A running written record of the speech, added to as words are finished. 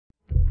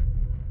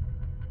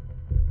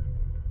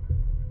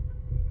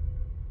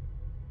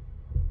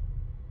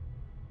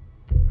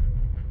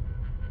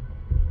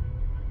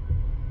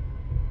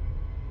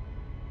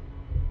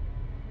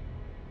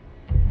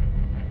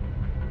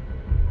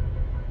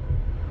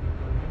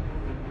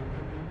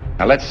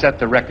Now let's set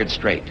the record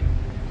straight.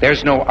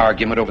 There's no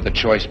argument over the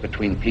choice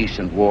between peace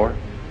and war.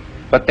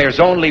 But there's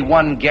only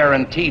one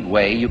guaranteed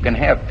way you can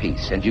have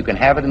peace, and you can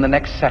have it in the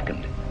next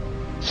second.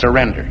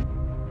 Surrender.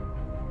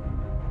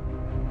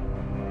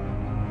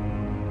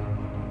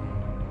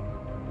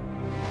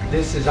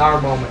 This is our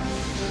moment.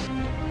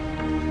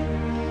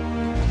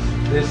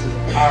 This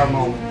is our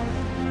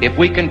moment. If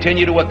we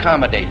continue to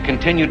accommodate,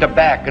 continue to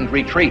back and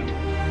retreat,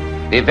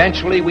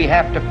 eventually we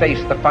have to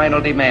face the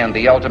final demand,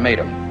 the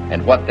ultimatum.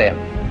 And what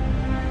then?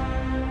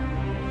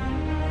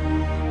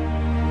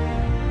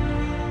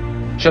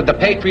 Should the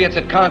Patriots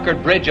at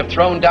Concord Bridge have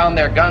thrown down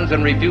their guns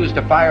and refused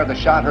to fire the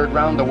shot heard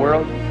round the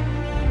world?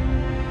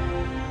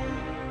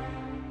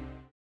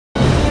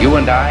 You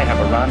and I have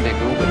a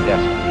rendezvous with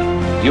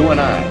destiny. You and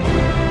I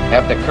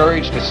have the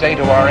courage to say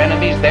to our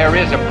enemies, there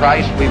is a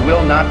price we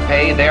will not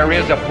pay. There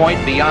is a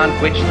point beyond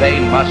which they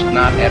must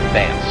not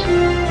advance.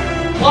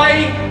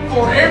 Play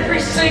for every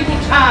single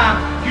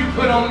time you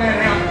put on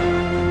that helmet.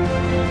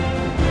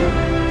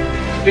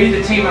 Be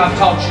the team I've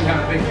taught you how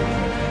to be.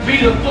 Be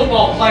the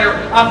football player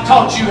I've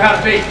taught you how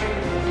to be.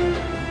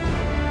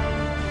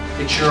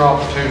 It's your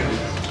opportunity.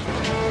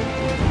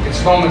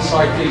 It's moments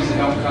like these that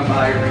don't come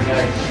by every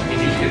day,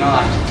 and you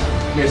cannot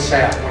miss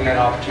out when that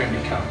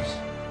opportunity comes.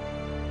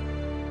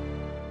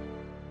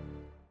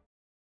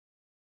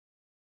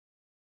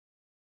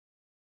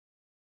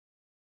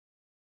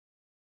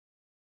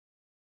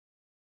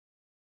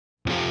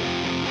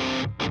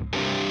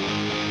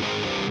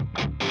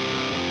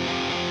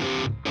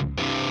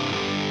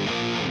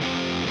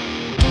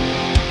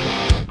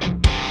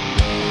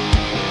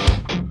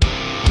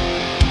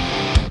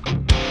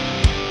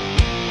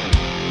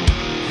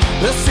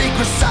 The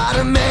secret side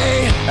of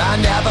me, I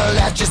never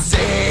let you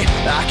see.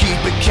 I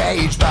keep it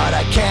caged, but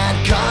I can't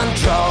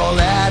control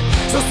it.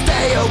 So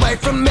stay away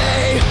from me,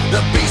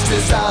 the beast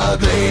is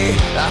ugly.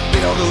 I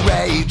feel the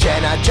rage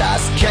and I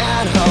just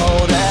can't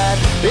hold it.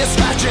 It's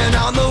scratching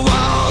on the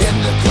walls, in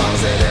the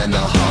closet, in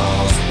the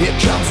halls. It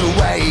comes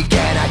awake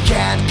and I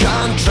can't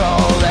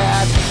control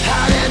it.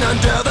 Hiding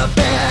under the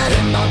bed,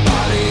 in my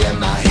body, in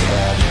my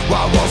head.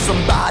 Why won't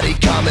somebody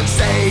come and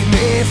save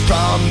me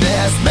from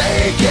this?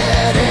 Make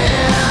it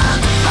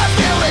end. I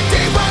feel it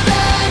deep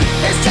within,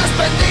 it's just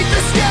beneath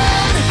the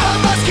skin. I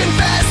must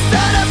confess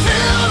that I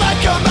feel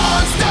like a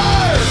monster.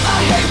 I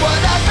hate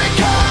what I've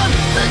become,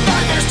 the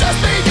nightmare's just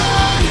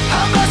begun.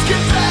 I must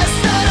confess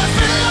that I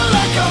feel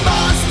like a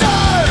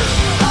monster.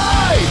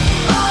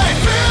 I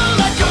feel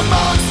like a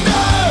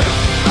monster.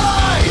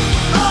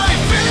 I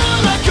feel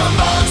like a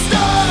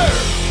monster.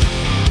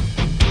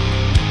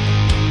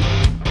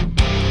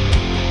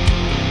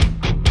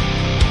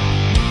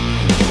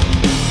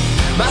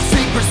 My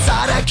secret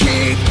side I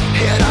keep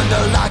hid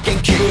under lock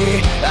and key.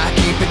 I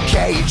keep it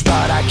caged,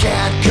 but I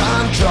can't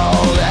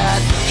control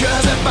it.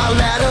 Cause if I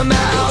let them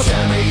out,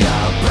 tear me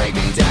up, break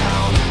me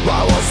down.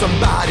 Why won't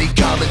somebody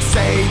come and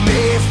save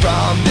me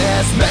from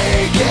this?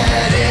 Make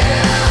it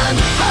end.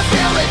 I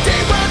feel it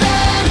deep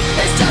within,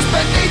 it's just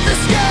beneath the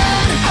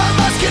skin. I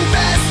must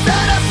confess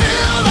that I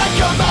feel like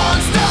a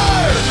monster.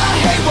 I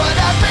hate what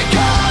I've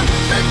become,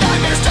 the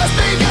nightmare's just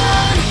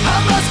begun. I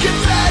must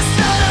confess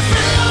that I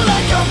feel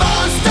like a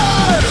monster.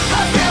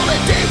 I feel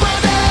it deep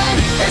within,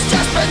 it's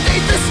just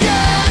beneath the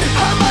skin.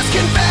 I must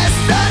confess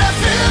that I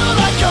feel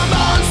like a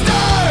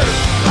monster.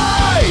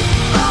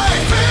 I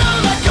feel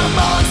like a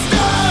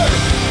monster.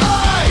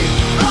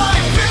 I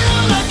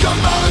feel like a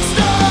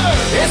monster.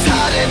 It's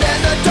hiding in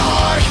the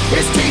dark,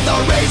 its teeth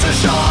are razor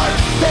sharp.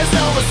 There's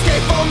no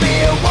escape for me,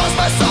 it wants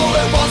my soul,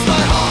 it wants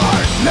my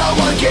heart. No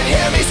one can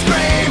hear me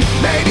scream,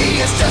 maybe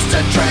it's just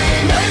a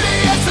dream. Maybe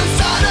it's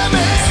inside of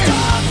me.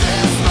 Stop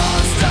this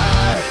monster.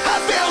 I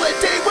feel it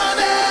deep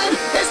within,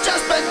 it's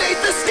just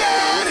beneath the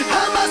skin.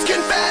 I must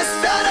confess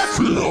that I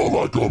feel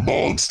like a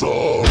monster.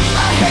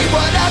 I hate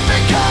what I've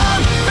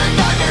become, the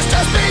nightmare's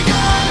just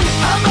begun.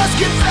 I must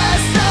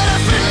confess that I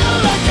feel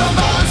like a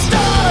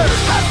monster.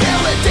 I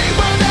feel it deep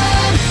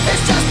within,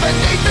 it's just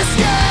beneath the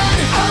skin.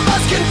 I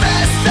must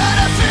confess that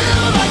I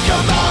feel like a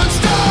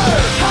monster.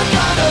 I'm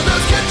gonna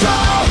lose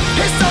control,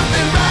 it's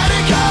something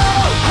radical.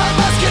 I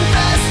must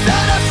confess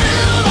that I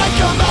feel like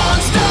a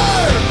monster.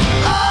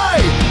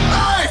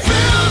 I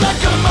feel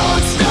like a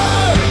monster.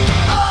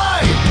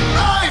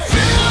 I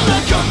feel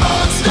like a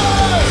monster.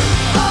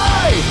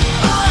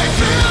 I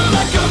feel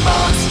like a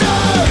monster.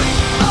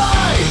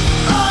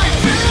 I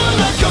feel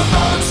like a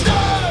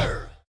monster.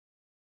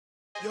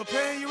 Yo,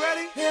 Pan, you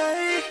ready?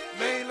 Hey,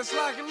 Man, let's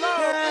lock it low.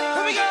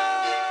 yeah.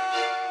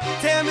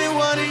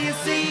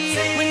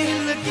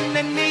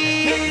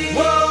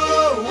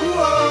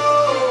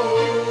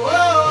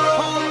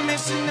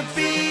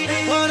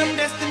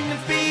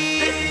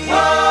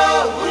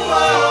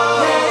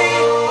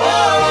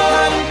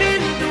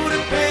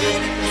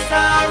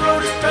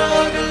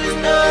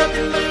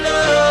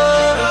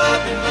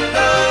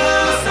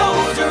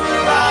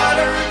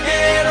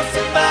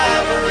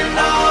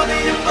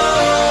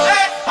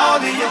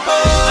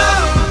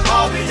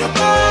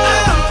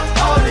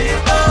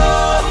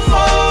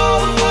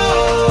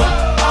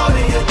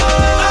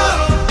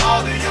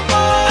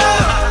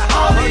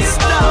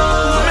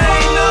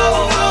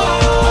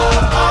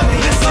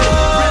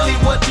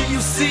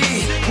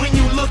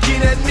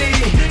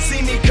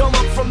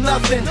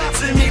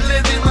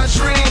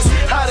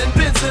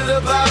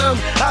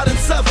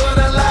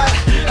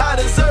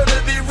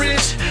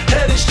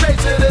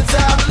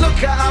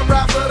 how I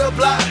ride for the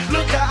block,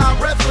 look how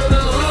I rap for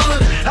the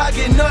hood. I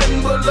get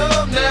nothing but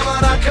love now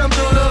when I come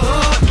through the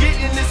hood.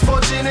 Getting this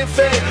fortune and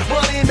fame,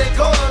 money make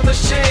all of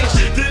us change.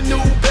 The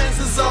new Benz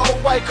is all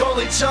white, call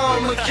it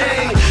John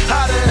McCain.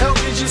 How the hell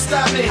could you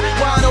stop me?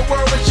 Why in the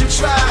world would you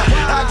try?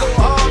 I go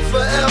hard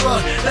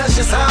forever, that's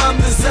just how I'm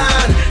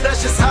designed.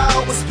 That's just how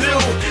I was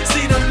built.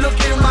 See the look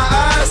in my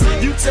eyes,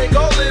 you take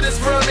all of this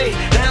from me,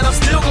 and I'm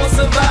still gonna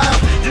survive.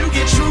 You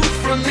get truth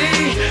from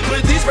me,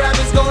 but these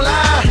rappers gon'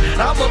 lie.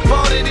 I'm a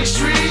part of these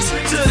streets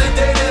to the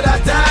day that I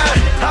die.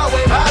 I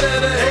wave high to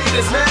the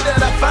haters, man,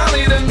 that I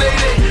finally done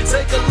made it.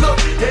 Take a look,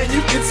 and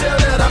you can tell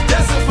that I'm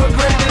destined for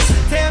greatness.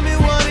 Tell me,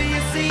 what do you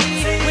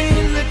see when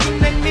you're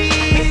looking at me?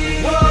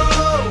 Whoa,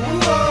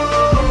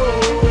 whoa,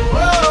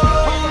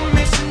 whoa. On a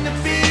mission to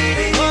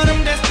be what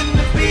I'm destined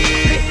to be.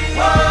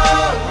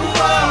 Whoa,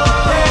 whoa.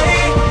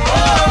 Hey,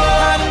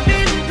 I done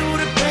been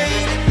through the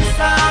pain and the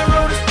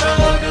sorrow, the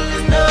struggle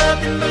is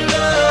nothing but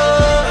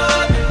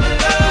love.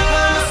 I'm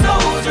a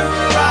soldier,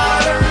 a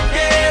rider, a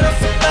ghetto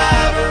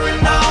survivor,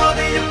 and all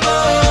the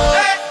above.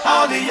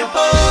 All the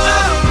above.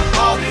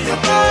 All the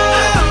above.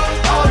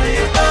 All the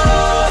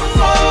above.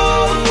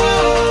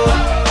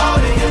 All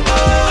the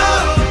above.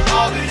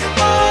 All the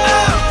above.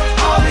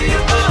 All the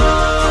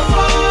above.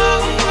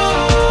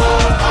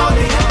 All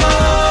the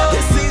above.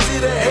 It's easy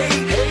to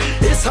hate,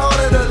 it's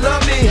harder to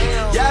love me.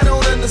 Y'all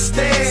don't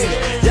understand,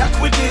 y'all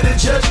quicker to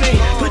judge me.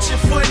 Put your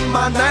foot in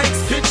my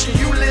nights, picture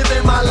you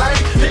living my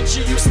life.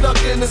 Picture you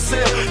stuck in the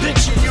cell,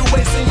 picture you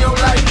wasting your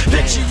life.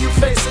 Picture you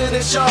facing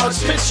a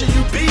charge, picture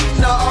you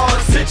beating the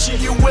odds. Picture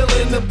you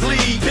willing to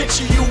bleed,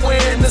 picture you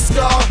wearing the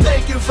scar.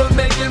 Thank you for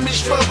making me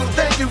struggle,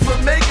 thank you for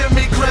making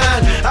me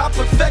grind. I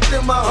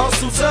perfected my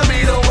hustle, tell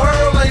me the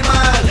world ain't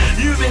mine.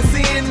 You've been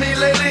seeing me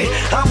lately,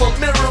 I'm a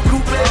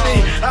miracle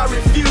baby. I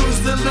refuse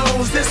to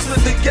lose, this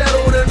was the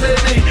ghetto that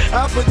made me.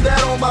 I put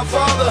that on my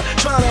father,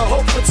 trying to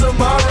hope for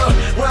tomorrow.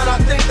 When I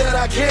think that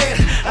I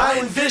can't, I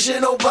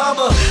envision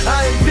Obama.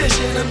 I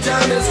envision them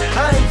diamonds,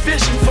 I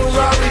envision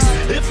Ferraris.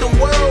 If the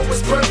world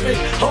was perfect,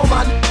 all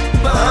my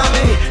behind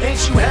me. Ain't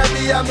you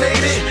happy I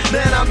made it?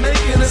 Then I'm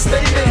making a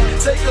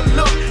statement. Take a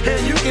look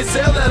and you can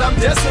tell that I'm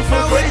destined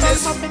for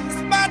greatness. I'm in the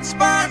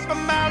spot,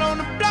 I'm out on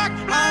the block.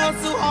 I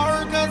hustle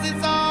hard cause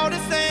it's all the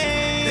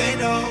same. They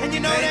know, and you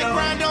know that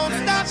grind don't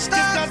stop. Just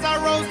cause I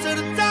rose to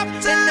the top,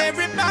 and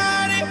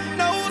everybody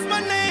knows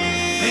my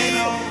name.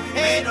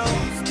 They know,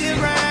 still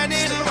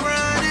grinding,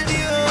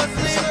 still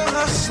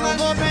hustling. No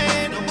more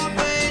pain, no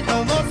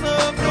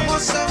more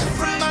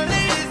suffering. My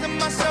ladies and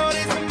my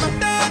shorties and my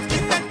thugs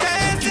keep that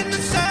cash in the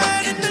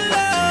sun and the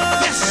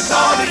love. Yes.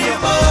 All the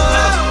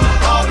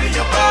above, all the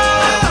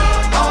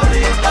above, all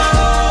the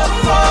above,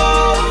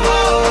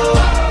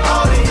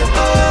 all the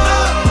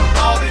above.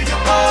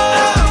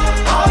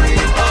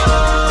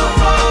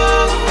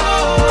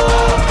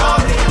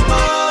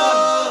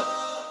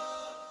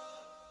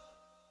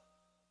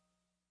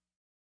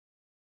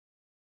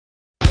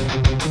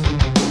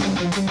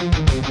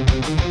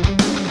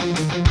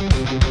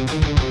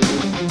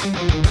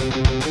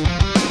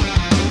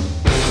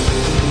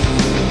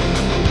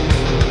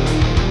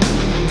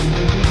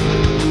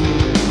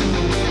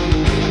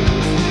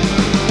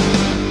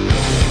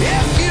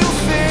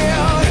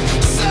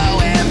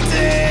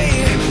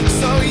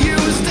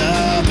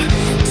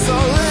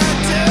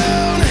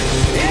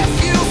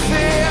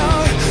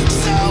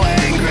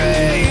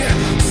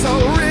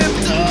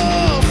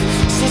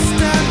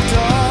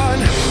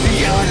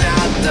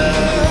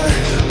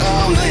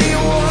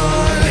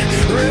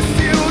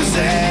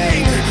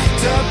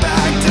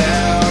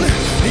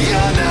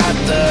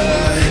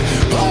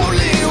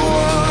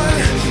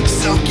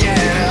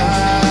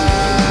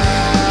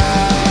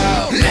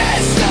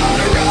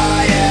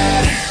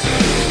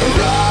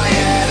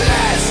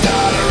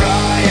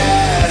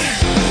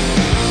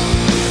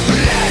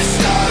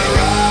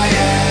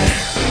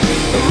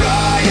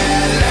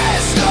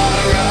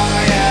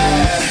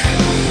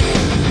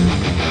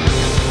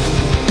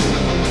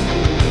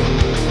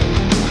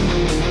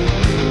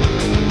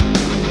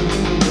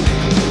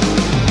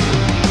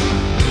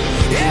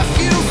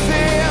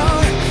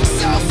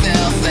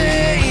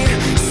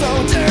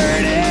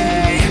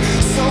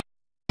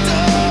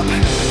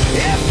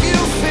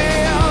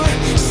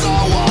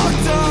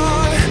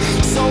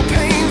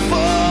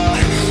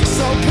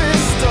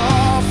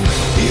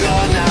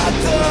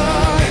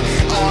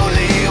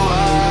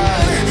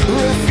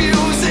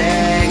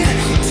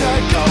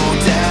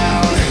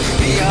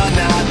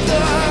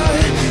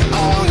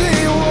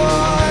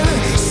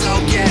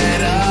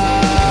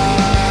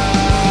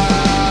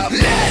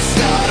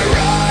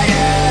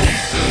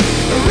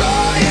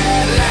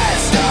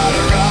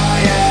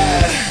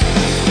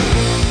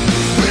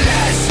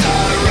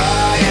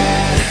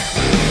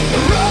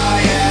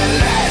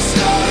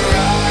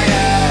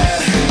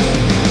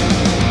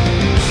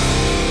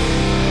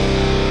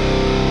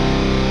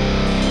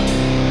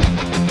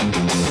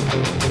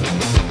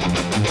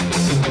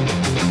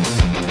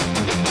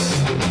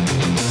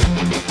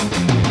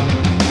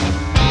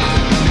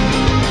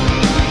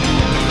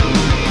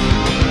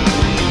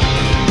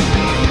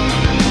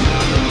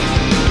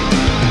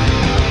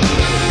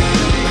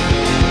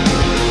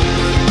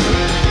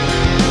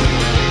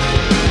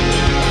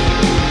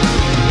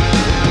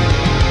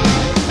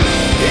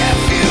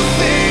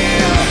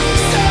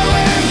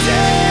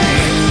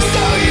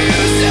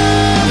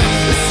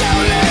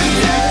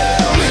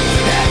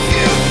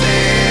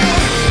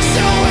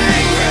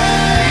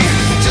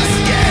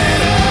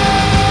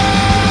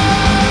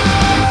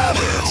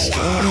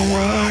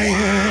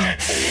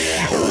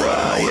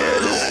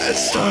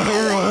 start a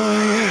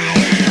riot.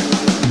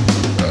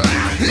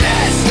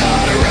 Let's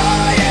start a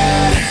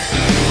riot.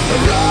 A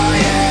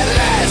riot.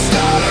 Let's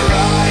start a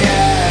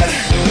riot.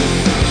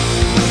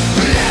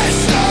 Let's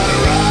start a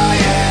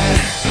riot.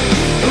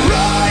 A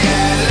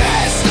riot.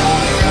 Let's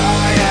start a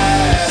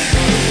riot.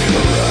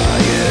 A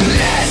riot.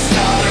 Let's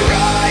start a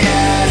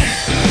riot.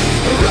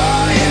 A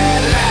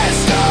riot. Let's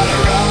start a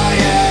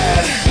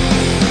riot.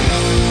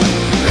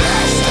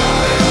 Let's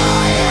start a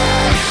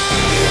riot.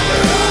 A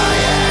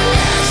riot.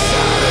 Let's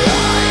start a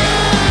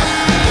riot.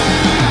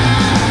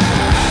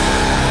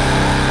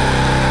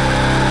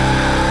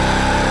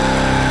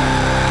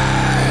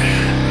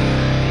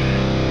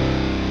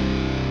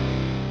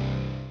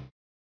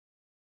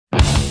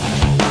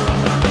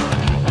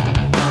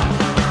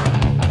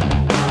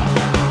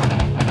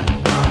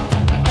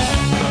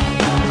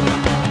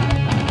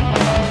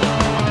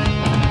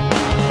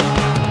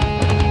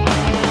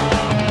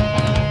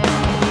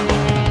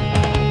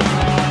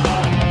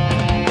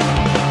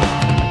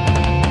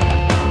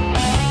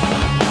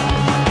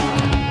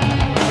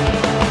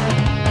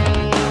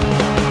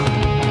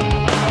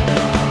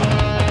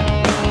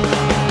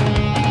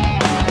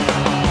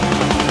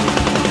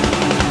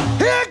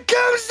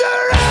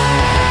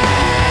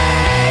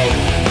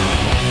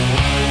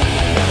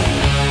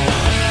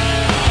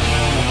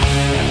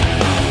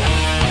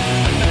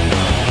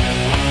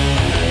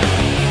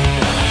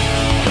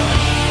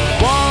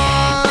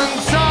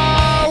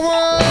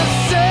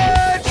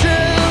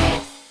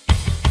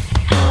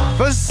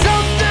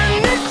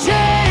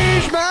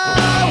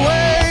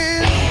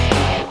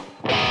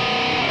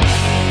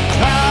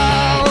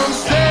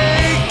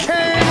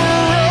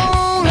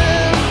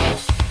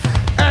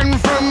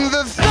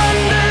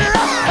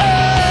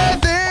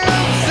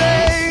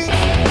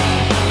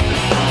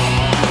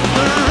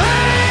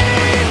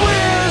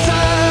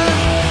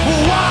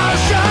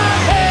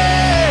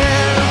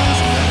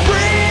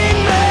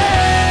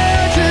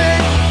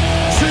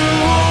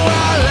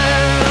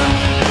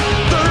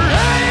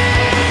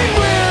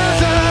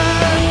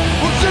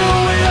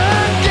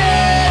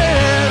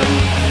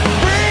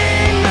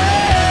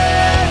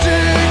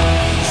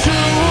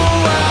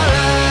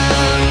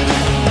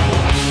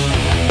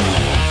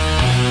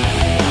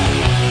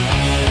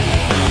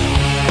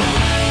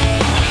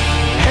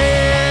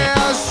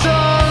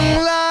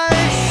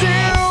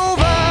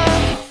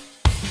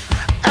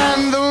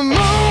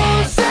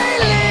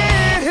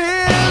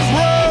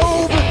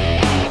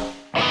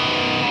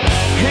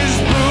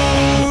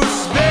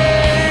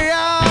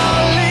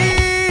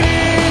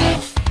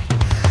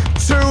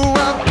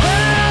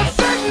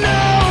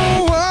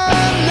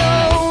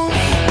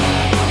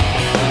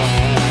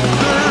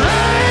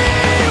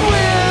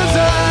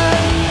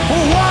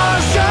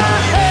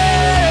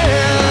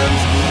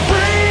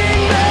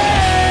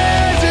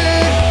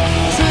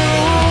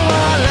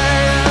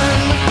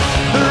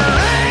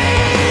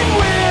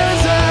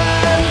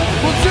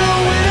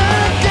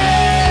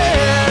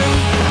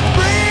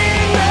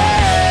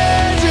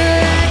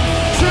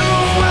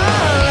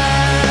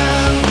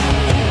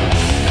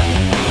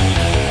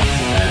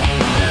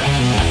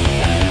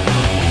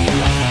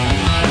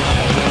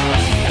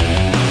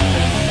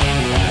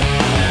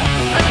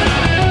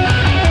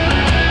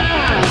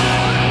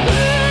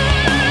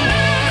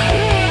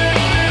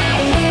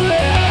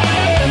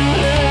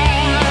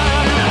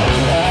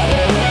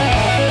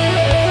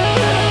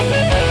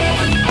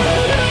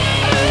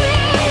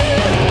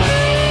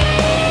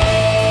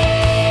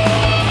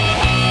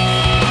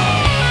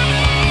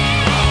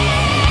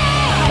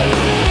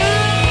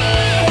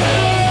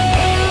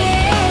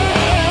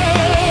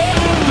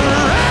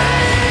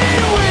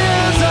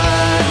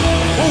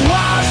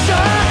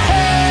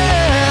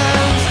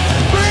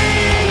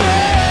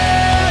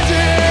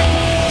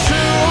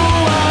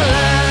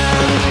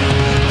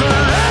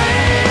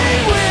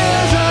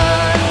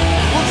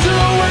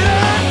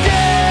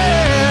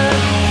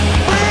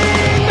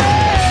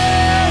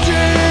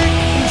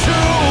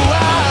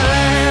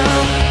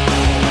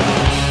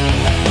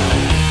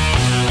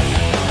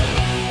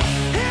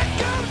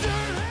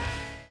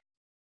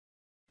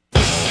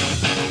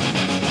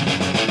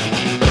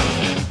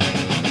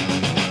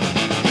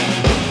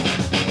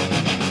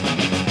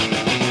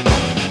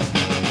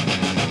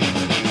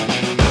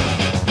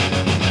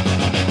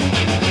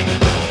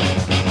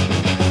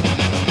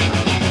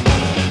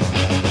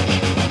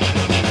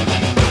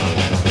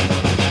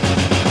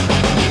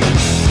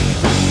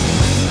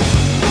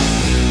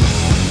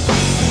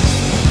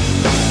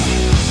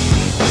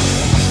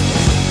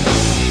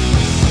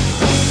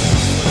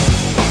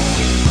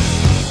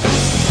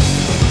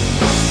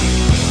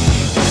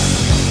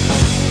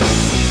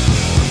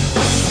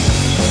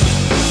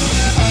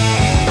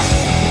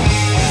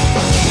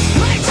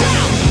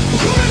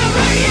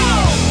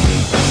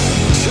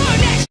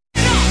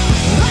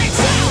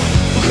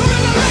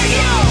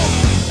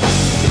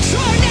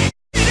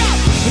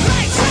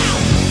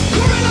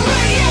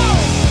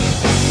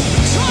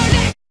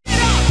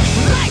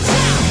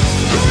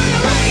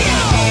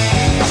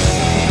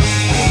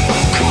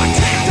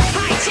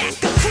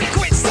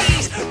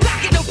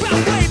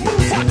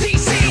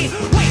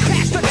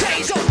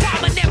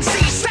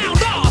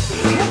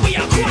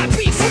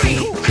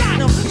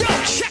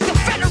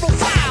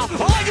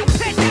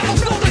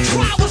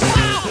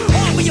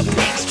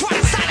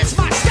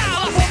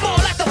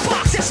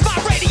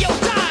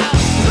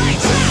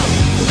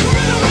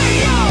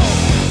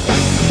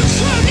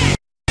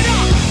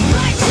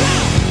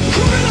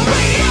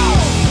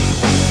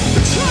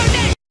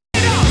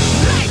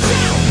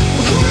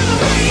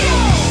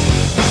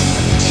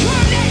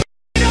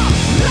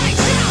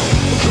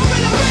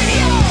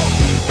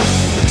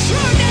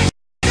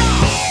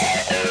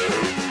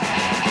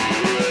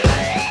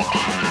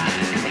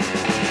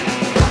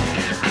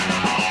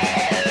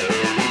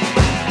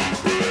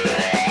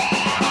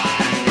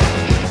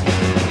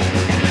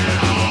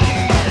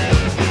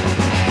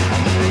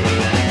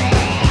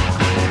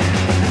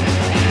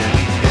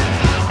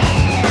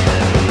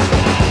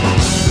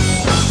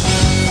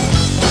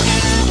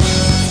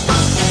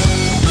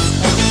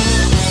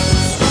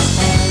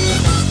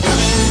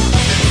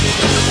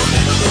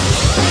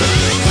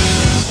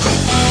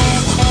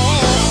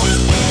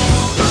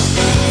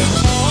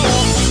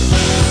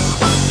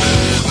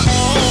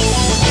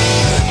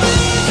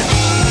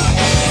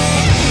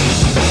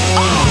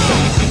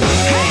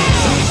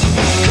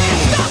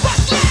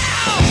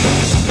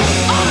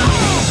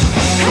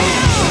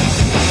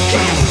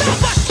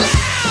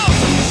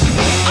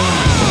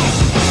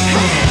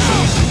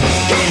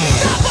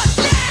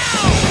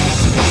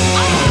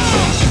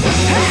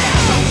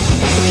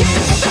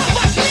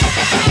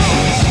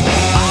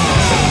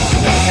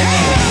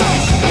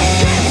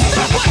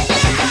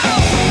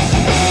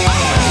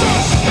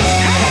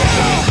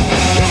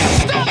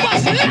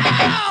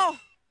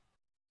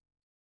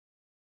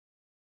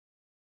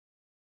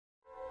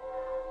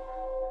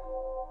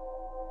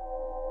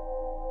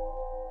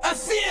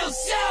 feel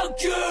so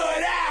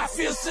good, I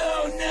feel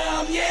so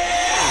numb,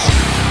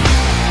 yeah.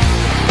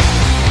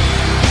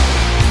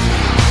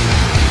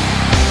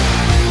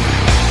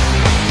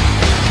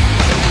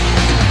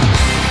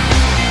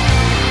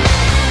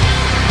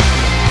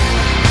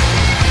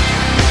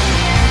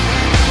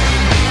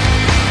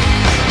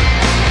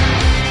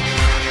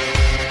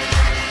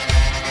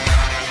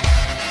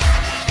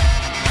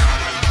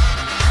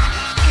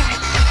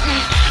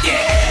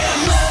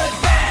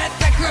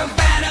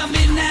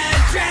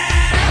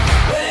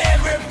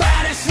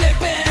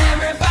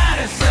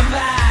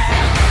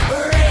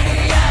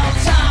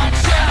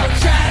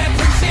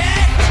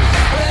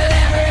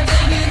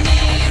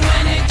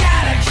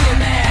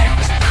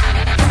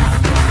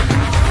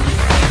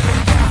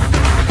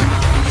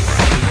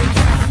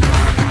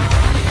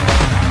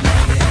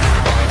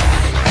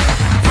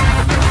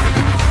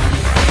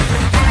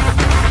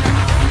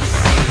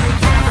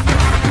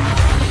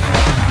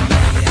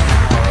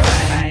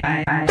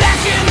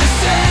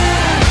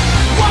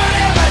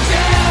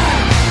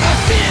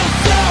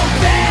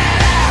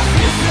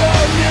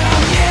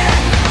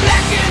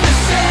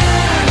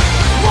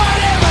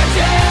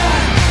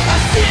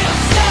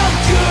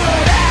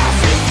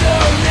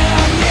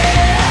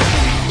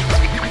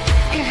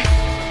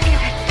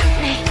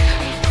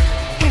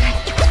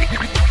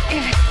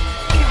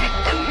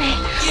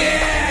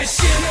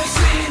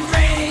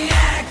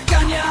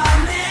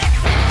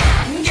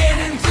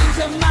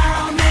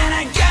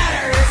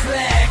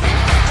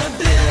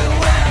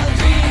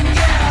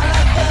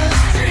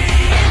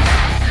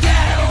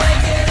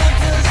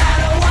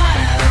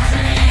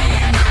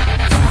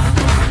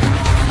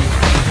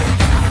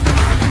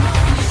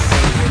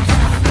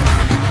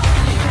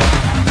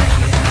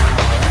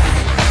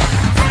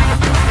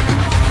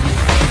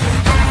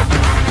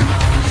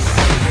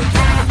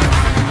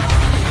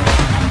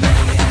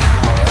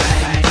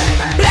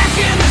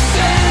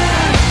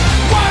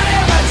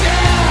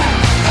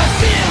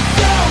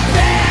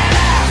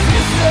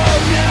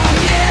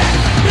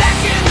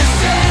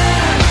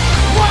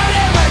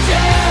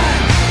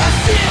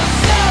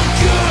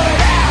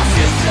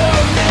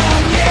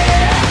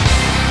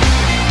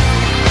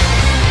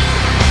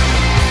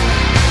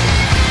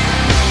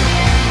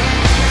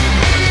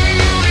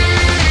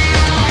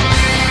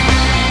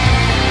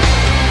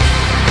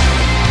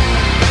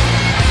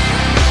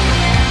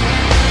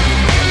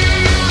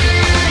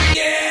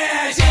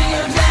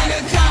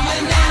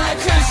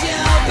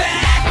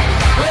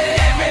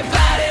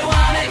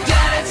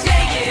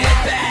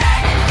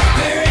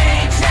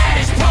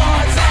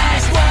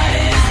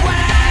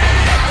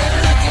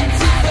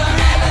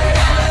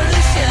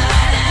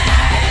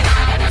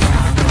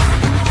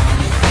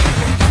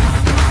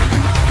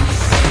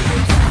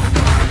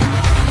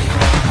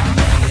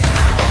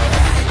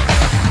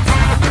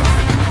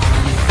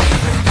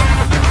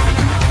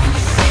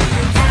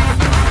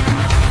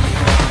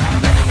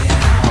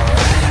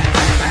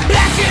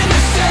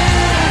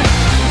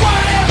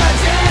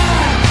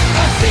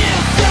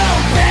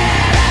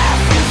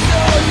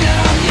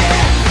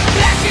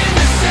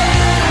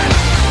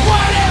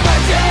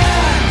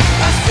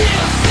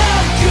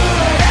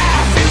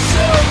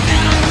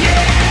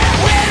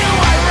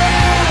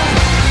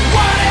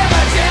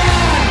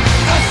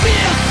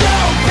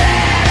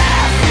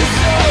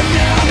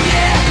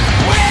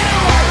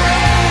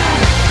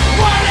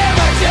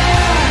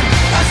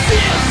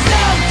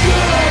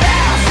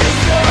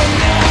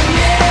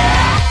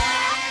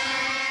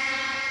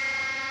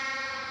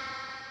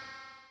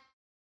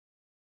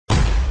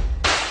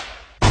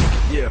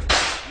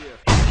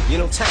 You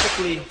know,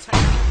 technically,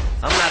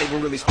 I'm not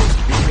even really supposed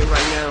to be here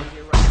right now.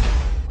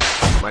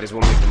 Might as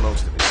well make the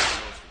most of it.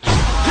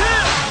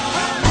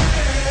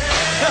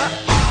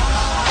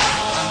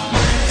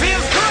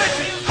 Feels good.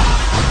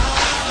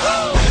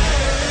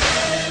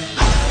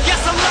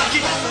 Guess I'm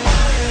lucky.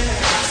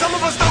 Some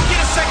of us don't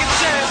get a second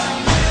chance.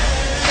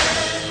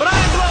 But I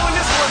ain't blowing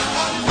this one.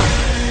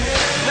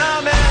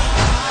 Nah, man.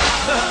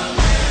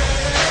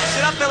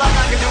 Shit, I feel like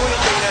I can do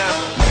anything now.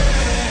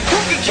 Who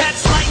can catch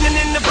lightning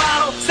in the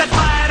bottle? Set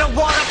fire to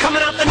water,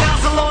 coming out the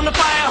nozzle on the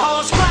fire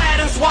hose, fire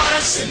and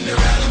swatter.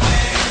 Cinderella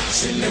man,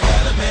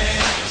 Cinderella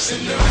man,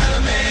 Cinderella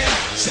man,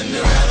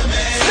 Cinderella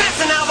man. Smash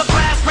an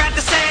hourglass, grab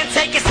the sand,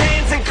 take his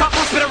hands and cuff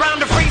 'em, spit around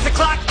the freezer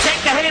clock, take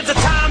the hands of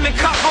time and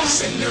cuff 'em.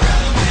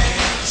 Cinderella man,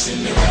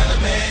 Cinderella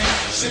man,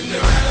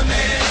 Cinderella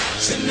man,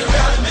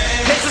 Cinderella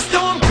man. There's a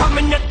storm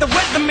coming that the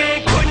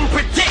weatherman couldn't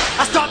predict.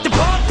 I start the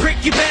ball prick,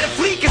 you better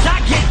flee 'cause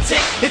I get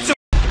ticked.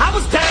 I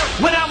was down,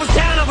 when I was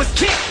down I was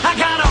kicked. I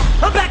got up,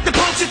 I'm back to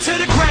punch it to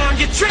the ground.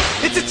 You trick,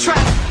 it's a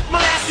trap. My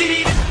last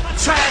CD,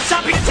 trash.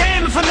 I'll be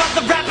damned if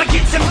another rapper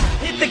gets him.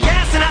 Hit the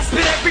gas and I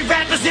spit every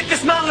rap as if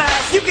it's my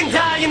last. You can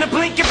die in a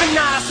blink of an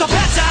eye, so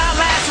bet your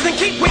eyelashes and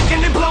keep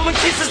winking and blowing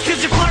kisses 'cause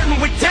you're flirting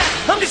with death.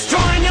 I'm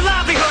destroying your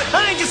livelihood,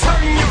 I ain't just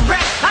hurting your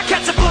rap. I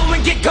catch a flow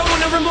and get going,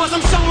 the remorse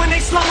I'm showing, they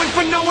slowing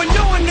for knowing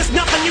there's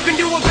nothing you can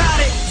do about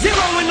it.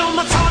 Zeroing on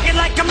my target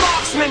like a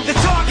marksman, the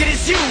target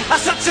is you. I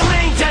shut your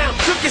lane down,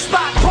 took your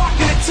spot, parked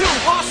in it too.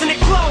 Arsenic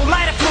flow,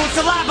 lighter fluid,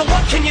 saliva,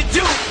 what can you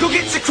do? Go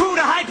get your crew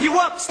to hype you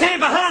up, stand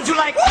behind you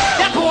like,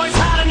 woo!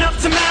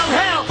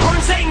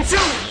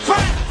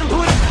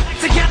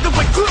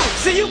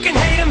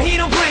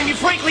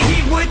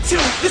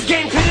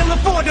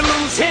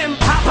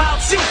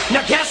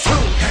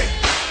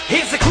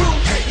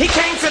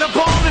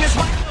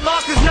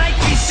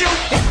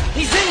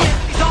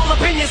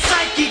 your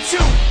psyche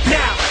too.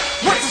 Now,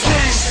 what's his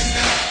name?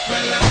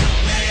 Cinderella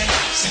man,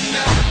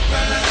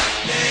 Cinderella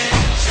man,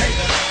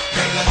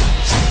 Cinderella,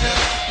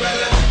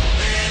 Cinderella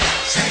man,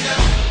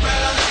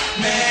 Cinderella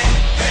man.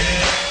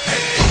 Hey,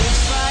 hey.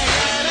 If I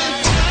had a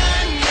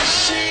time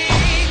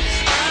machine,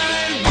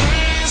 I'd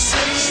bring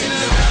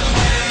Cinderella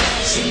man,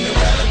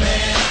 Cinderella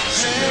man,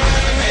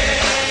 Cinderella man,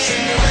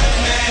 Cinderella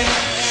man.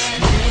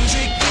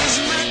 Music is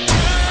my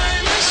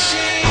time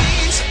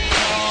machine, so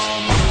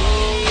call me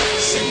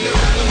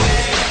Cinderella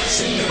man,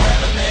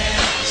 Cinderella man,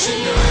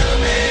 Cinderella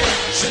man,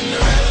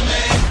 Cinderella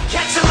man.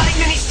 Catch the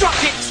lightning, he struck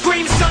it.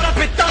 Scream, stood up,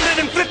 it thundered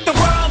and flipped the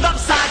world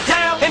upside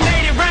down and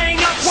made it rain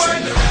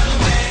upward. Cinderella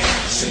man,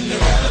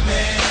 Cinderella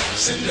man,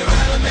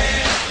 Cinderella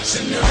man,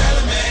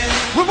 Cinderella man.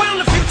 Rewound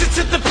the future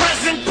to the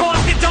present, boy,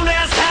 if you don't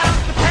ask how.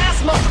 The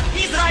past moment,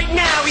 he's right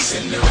now. He's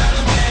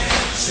Cinderella man,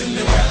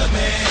 Cinderella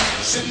man,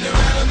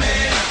 Cinderella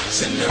man,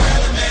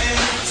 Cinderella man.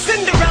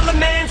 Cinderella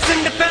man,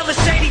 Cinderella,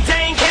 shady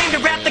Dane came to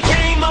rap the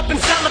game up and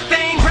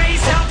cellophane.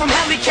 Raised hell from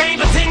hell he came,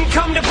 but didn't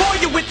come to bore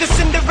you with the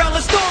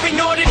Cinderella story.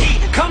 Nor did he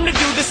come to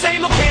do the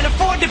same or can't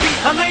afford to be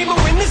a lamer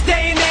in this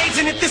day and age.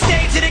 And at this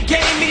stage of the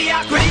game,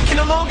 mediocrity can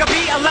no longer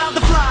be allowed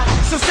to fly.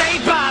 So say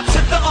bye to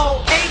the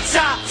old,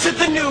 H-I to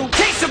the new.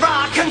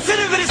 K-Sarah,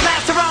 consider it his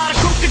last hurrah.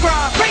 Coup de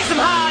grace, raise him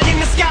high in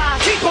the sky.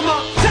 Keep him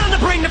up, time to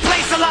bring the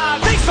place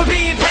alive. Thanks for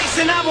being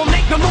patient, I won't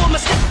make no more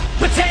mistakes.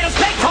 Potatoes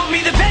baked,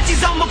 homie, the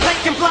veggies on my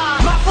plate can fly.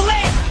 My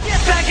filet,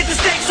 yes, back at the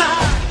stakes are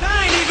high.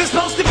 I ain't even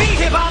supposed to be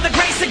here by the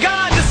grace of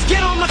God. The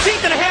skin on my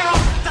teeth and the hair on,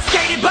 I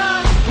skated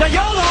by. Now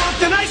y'all are off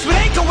the nice with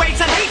ankle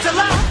weights, I'd hate to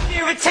lie.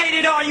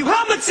 Irritated are you?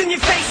 How much in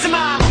your face am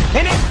I?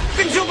 And it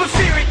can do but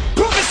fear it.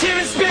 Proof is here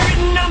in spirit,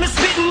 and I'm a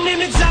spitting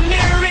image. I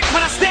mirror it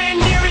when I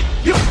stand near it.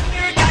 You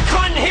hear it, I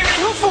couldn't hear it.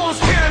 Who forms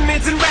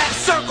pyramids and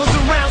wraps circles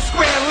around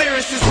square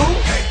lyricists? Who?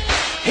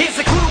 Here's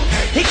a clue.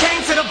 He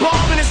came to the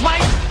ball and his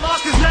wife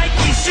lost his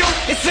Nike shoe.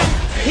 It's him.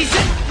 He's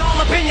in all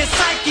up in your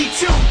psyche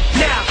too.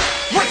 Now,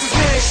 what's his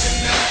name?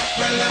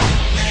 Cinderella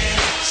man,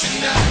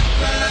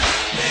 Cinderella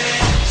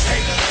man,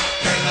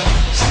 Cinderella,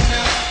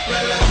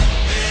 Cinderella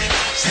man,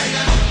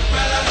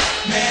 Cinderella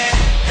man.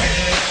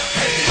 Hey,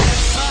 hey.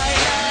 If I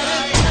had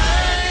a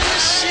time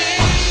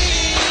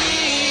machine,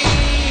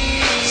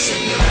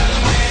 Cinderella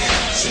man,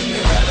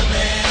 Cinderella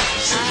man,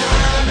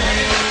 Cinderella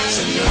man,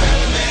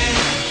 Cinderella man.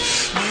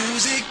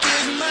 Music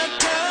is my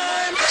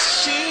time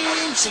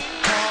machine, so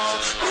call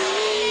me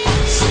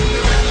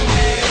Cinderella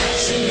man,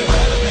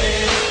 Cinderella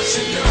man,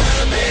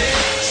 Cinderella man,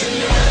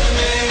 Cinderella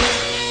man.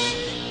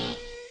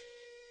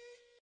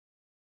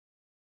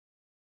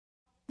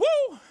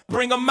 Woo!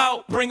 Bring 'em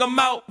out, bring 'em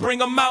out,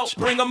 bring 'em out,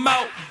 bring 'em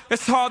out.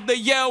 It's hard to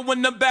yell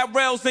when the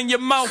barrel's in your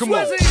mouth. Come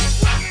on.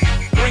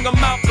 Bring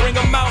 'em out, bring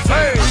 'em out.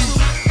 Hey.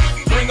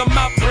 Bring 'em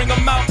out, bring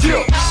 'em out.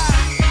 Yeah.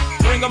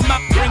 Bring 'em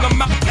out, bring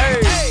 'em out.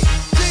 Hey.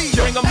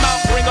 Bring 'em out,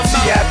 bring 'em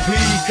out. VIP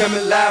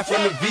coming live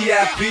from the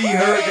VIP.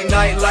 Heard the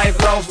nightlife,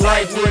 lost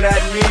life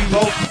without me.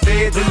 Both the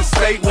feds in the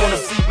state wanna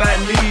see by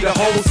me. The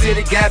whole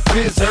city got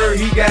pissed, heard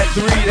he got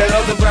 3. That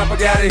other rapper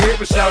got a hit,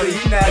 but shouted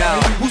he not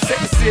out. Who set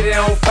the city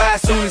on fire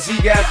soon as he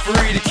got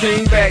free? The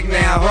king back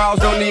now. Raws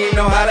don't even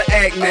know how to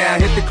act now.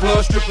 Hit the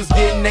club, strippers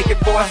getting naked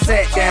before I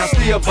sat down.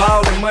 Still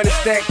ballin', money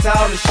stacked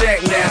tall in the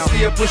shack now.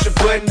 Still push a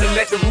button to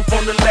let the roof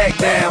on the lag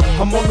down.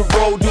 I'm on the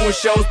road doing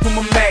shows, put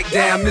my Mac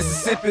down.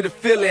 Mississippi to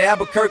Philly,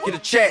 Albuquerque to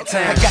Chat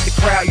Town. I got the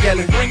crowd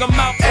yelling. Bring 'em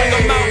out, bring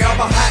 'em Hey, out.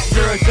 all my hot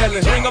girls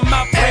yelling. Bring 'em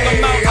out, bring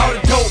 'em Hey, out. all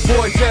the dope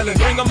boys yelling.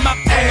 Bring 'em out,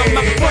 bring 'em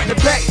out. Hey, front to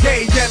back,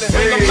 they yelling.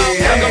 Bring 'em out,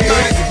 bring 'em out.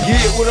 Hey, to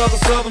get with other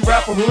southern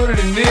rapper hooded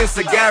than this.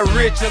 I got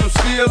rich and I'm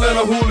still in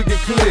a hooligan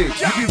clique.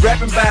 You be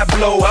rapping by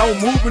blow, I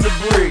was moving the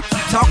brick.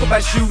 Talk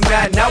about shooting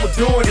out, now we're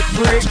doing it,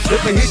 prick.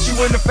 If I hit you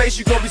in the face,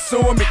 you gon' be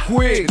suing me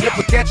quick. If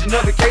I catch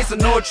another case, I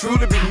know it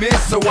truly be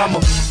missed. So I'ma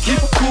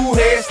keep a cool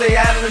head, stay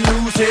out of the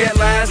news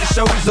headlines, and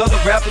show these other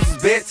rappers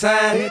it's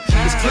bedtime.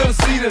 It's clear to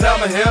see that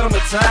I'm ahead of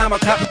my time. I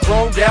caught the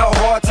chromed out,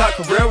 hard talk,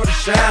 career with a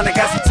shine. I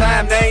got some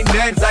time, there ain't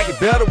nothing, I get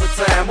better with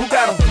time. Who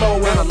got a flow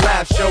and a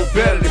live show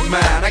better than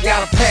mine? I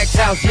got a packed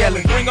house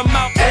yelling. Bring 'em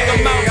out, bring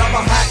 'em Hey, out. all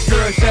my hot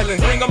girls yelling.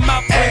 Bring 'em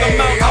out, bring 'em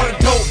Hey, out. all the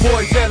dope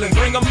boys yelling.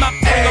 Bring 'em out,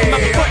 bring 'em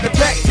Hey, out. front to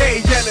back,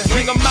 they yelling.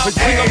 Bring 'em out,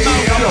 bring 'em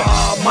Hey,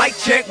 out. mic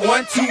check,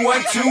 1 2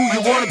 1 2.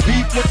 You wanna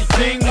beef with the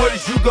king? What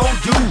is you gon'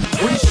 do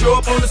when you show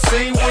up on the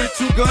scene with the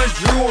 2 guns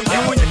drew on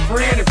you and your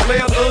friend and play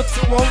a little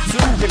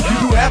 2-on-2? If you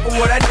do half of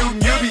what I do,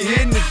 then you'll be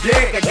hitting the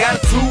deck. I got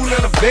a tool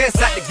and a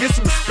vest, I can get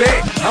some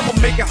respect. I'ma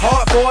make it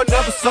hard for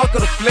another sucker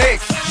to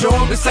flex. Show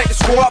 'em this ain't the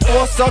squad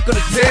or a sucker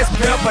to test.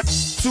 Pimp, but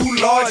too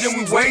large and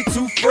we way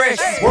too fresh.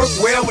 Work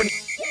well when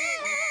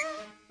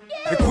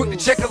and quick to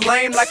check a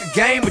lane like a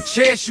game of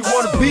chess. You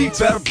wanna be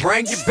better,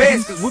 bring your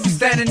best. Cause we be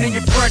standing in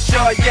your front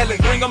yard yelling.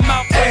 Bring 'em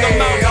out, bring 'em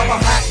Hey, out. all my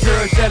hot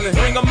girls yelling.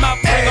 Bring 'em out,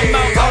 bring 'em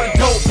Hey, all out. the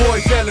dope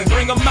boys yelling.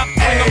 Bring 'em out,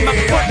 bring 'em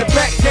Hey, out. front to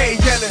back, they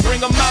yelling.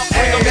 Bring 'em out,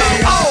 bring 'em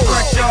Hey, out.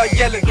 front yard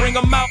yelling. Bring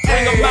 'em out,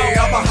 bring 'em Hey,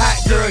 all out. my hot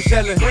girls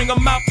yelling. Bring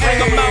 'em out,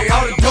 bring 'em Hey, out.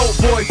 all the dope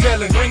boys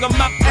yelling. Bring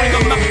 'em out, bring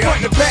 'em Hey, out.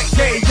 front to back,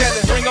 they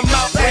yelling. Bring 'em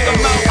out, bring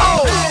 'em out.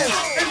 Oh!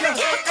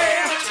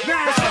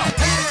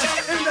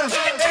 In the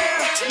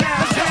air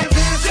now.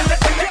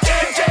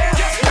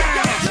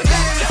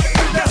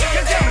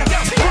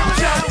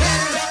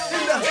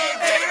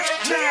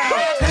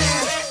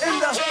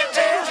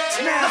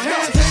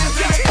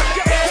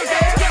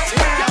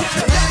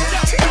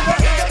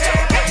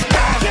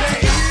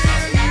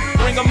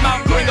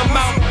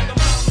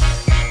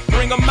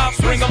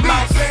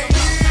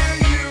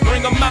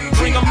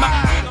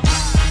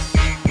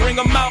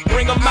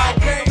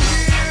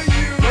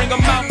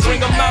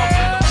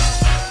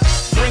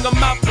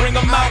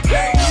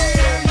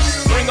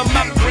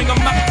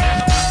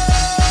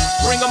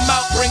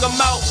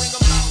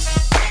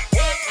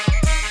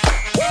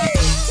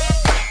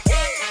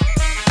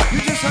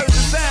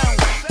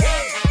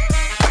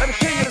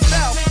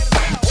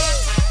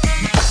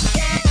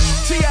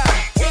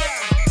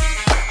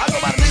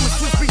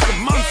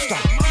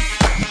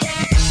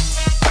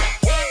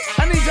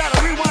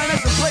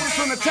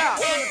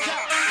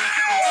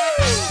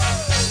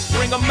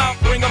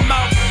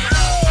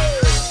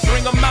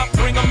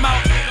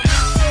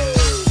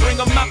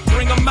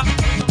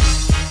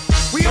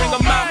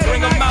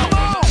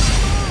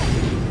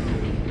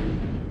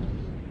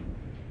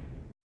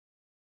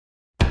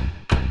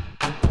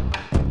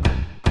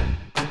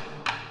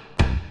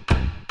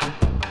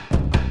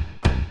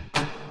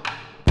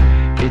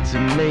 It's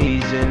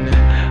amazing,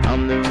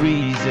 I'm the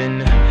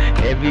reason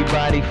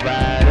everybody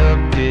fired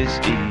up this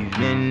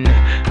evening.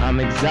 I'm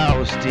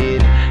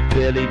exhausted,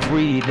 barely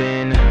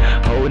breathing,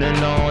 holding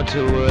on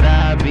to what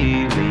I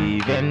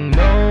believe in.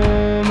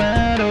 No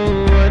matter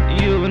what,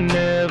 you'll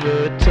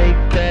never take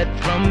that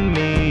from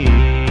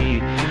me.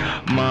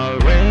 My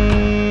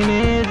reign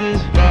is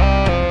as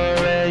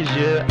far as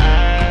your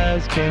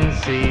eyes can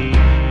see.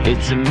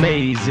 It's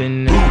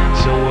amazing,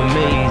 so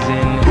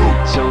amazing,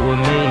 so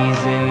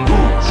amazing,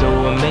 so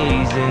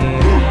amazing.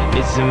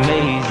 It's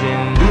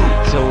amazing,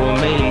 so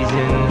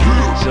amazing,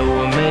 so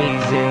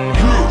amazing,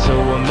 so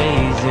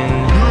amazing.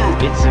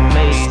 It's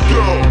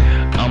amazing.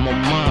 I'm a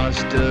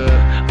monster,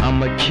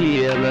 I'm a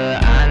killer.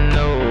 I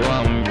know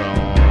I'm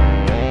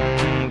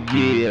wrong,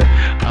 yeah.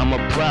 I'm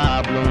a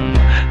problem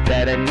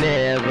that'll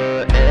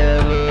never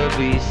ever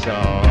be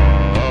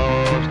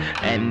solved.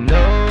 And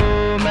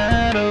no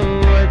matter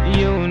what,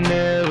 you'll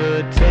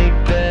never take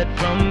that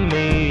from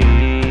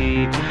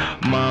me.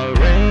 My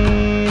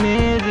reign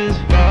is as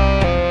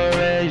far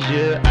as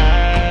your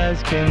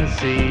eyes can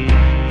see.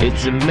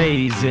 It's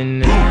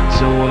amazing,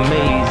 so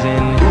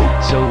amazing,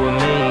 so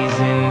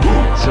amazing,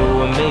 so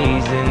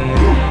amazing.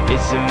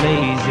 It's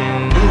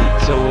amazing,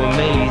 so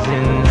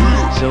amazing,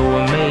 so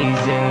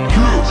amazing,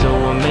 so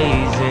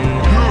amazing.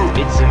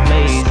 It's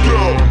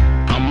amazing.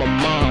 I'm a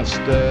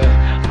monster,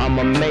 I'm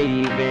a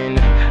maven.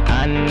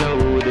 I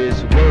know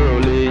this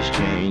world is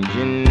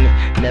changing.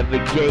 Never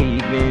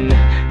gave in,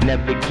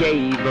 never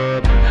gave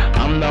up.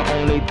 I'm the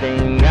only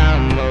thing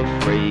I'm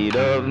afraid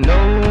of.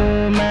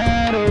 No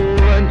matter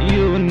what,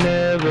 you'll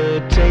never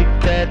take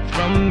that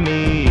from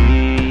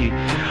me.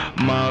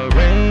 My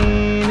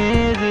reign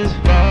is as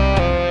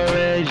far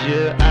as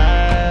your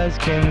eyes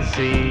can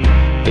see.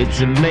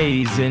 It's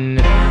amazing,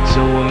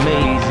 so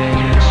amazing,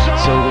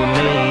 so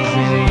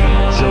amazing,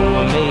 so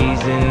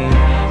amazing.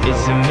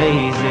 It's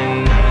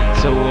amazing,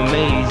 so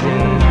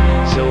amazing,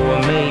 so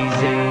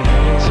amazing,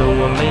 so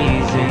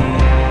amazing.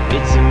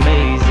 It's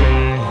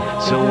amazing,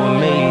 so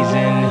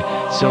amazing,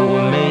 so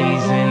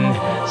amazing,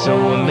 so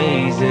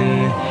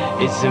amazing.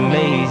 It's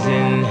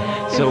amazing,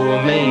 so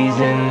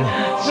amazing,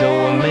 so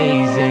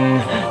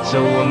amazing, so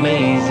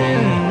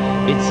amazing.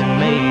 It's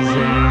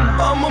amazing.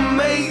 I'm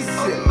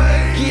amazing,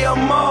 yeah,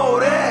 I'm all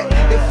that.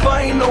 If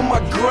I ain't on my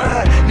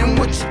grind, then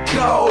what you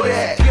call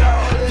that?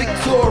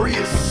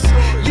 Victorious,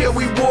 yeah,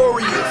 we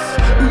warriors.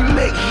 We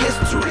make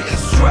history,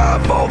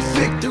 strive all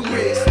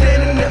victory.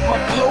 Standing at my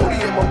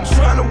podium, I'm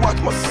trying to watch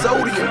my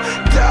sodium.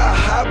 Die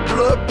high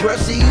blood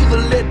pressure,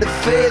 either let the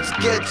feds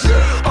get you.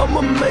 I'm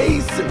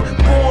amazing,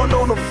 born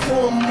on a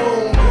full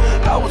moon.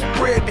 I was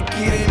bred to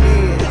get it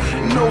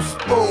in, no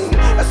spoon.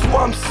 That's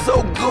why I'm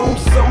so goon.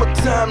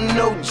 Summertime,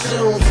 no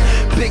Junes.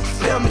 Big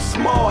family,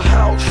 small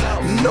house,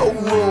 no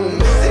room.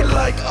 They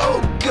like,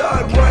 oh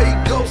God, why he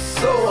go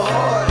so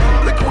hard?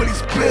 Look what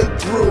he's been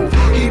through,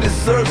 he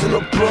deserves an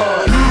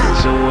applause.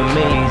 So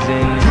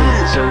amazing,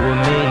 so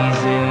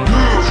amazing,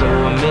 so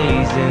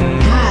amazing.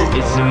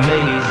 It's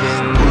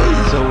amazing,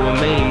 so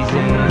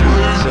amazing,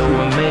 so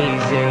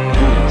amazing,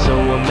 so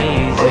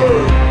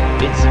amazing.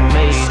 It's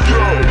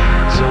amazing,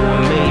 so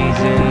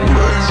amazing,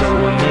 so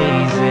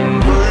amazing,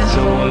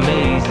 so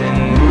amazing.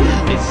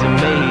 It's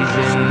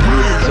amazing,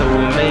 so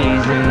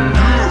amazing,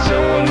 so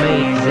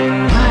amazing,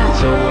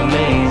 so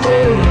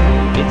amazing.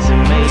 It's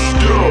amazing.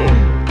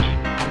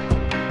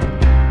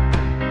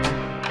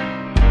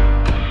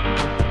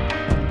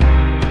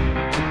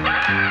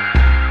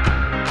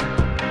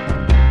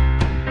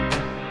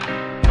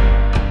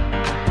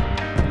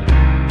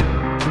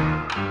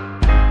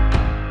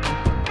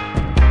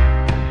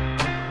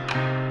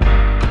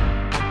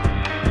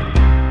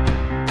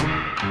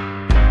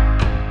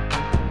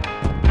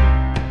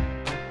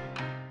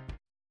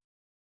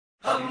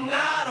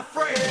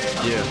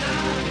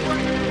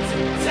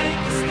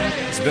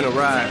 It's been a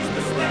ride.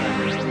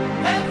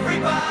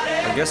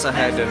 I guess I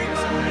had to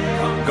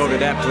go to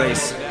that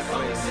place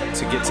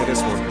to get to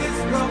this one.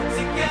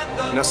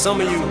 Now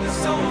some of you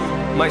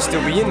might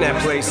still be in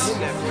that place.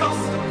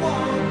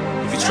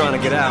 If you're trying to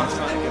get out,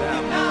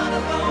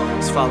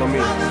 just follow me.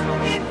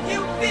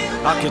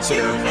 I'll get you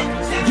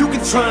there. You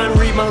can try and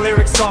read my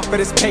lyrics off of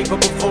this paper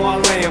before I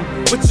lay 'em,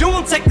 but you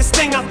won't take the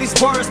sting out these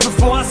words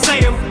before I say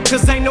 'em.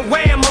 Cause ain't no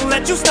way I'm gonna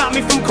let you stop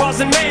me from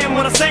causing man.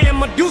 When I say I'm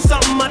gonna do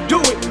something, I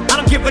do it. I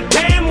don't give a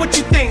damn what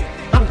you think.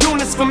 I'm doing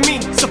this for me.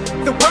 So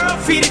the world,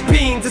 feed it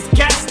beans. It's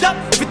gassed up.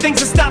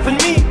 Everything's stopping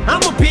me.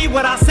 I'ma be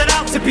what I set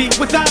out to be,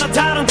 without a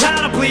doubt,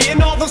 undoubtedly.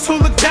 And all those who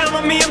look down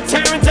on me, I'm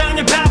tearing down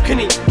your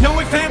balcony. No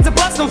ifs, ands, or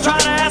buts. Don't try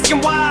to ask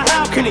him why or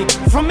how can he.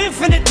 From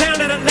Infinite down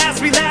to the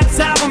last relapse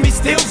album, he's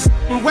still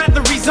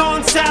whether he's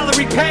on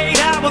salary, paid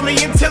hourly,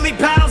 until he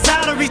bows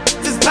out or he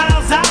just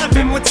bows out of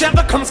him.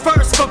 Whichever comes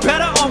first, for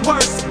better or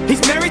worse.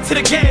 He's married to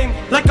the game,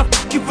 like a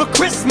f you for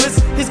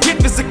Christmas. His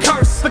gift is a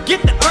curse.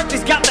 Forget the earth,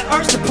 he's got the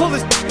urge to pull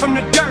his from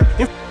the dirt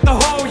and the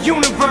whole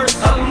universe.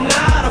 I'm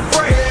not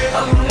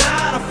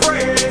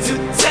afraid to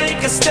take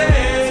a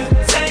stand,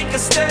 take a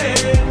stand.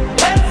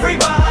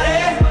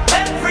 Everybody,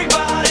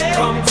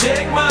 come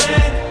take my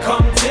hand,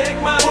 come take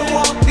my hand. We'll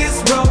walk this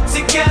road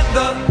together.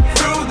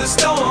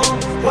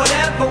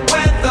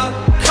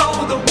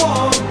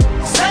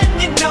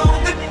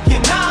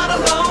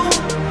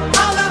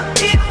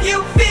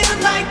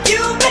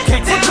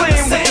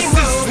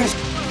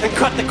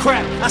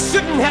 crap. I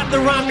shouldn't have to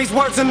rhyme these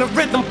words in the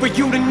rhythm for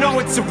you to know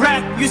it's a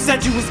rap. You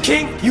said you was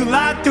king, you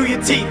lied through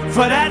your teeth.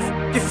 For that,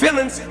 your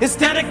feelings.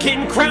 Instead of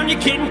getting crowned, you're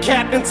getting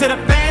capped. And to the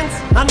fans,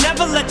 I'll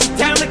never let you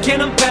down again,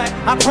 I'm back.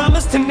 I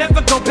promise to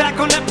never go back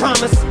on that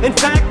promise. In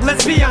fact,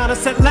 let's be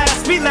honest, at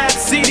last we laughed.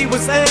 CD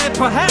was aired,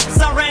 perhaps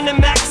I ran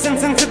them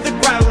accents into the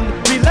ground.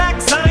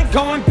 Relax, I ain't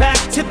going back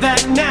to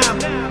that now.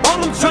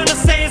 All I'm trying to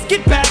say is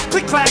get back,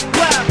 click, clack,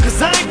 clap.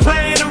 Cause I ain't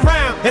playing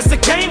around. It's a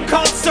game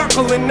called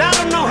Circle and I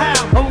don't know how.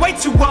 I'm way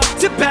too up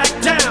to back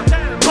down,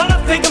 but I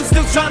think I'm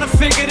still trying to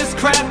figure this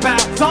crap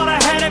out. Thought I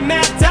had it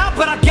mapped out,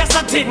 but I guess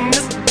I didn't.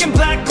 This fucking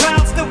black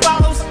cloud still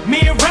follows me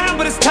around,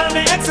 but it's time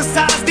to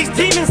exercise these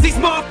demons. These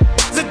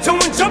motherfuckers are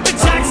doing jumping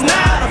jacks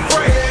now.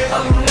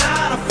 I'm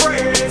not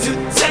afraid to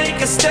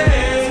take a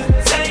stand,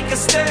 take a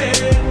stand.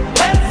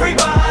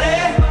 Everybody,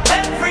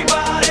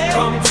 everybody,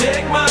 come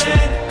take my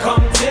hand,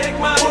 come take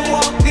my hand. We'll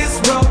walk this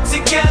road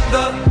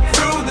together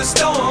through the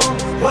storm,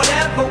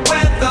 whatever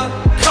weather,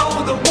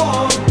 cold or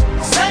warm.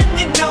 Just letting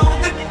you know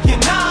that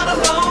you're not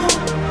alone.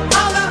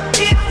 Holla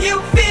if you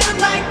feel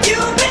like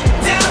you've been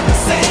down the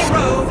same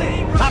road.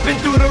 I've been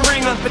through the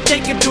ringer, but they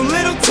can do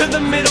little to the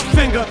middle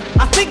finger.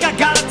 I think I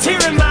got a tear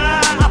in my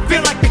eye. I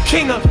feel like the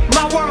king of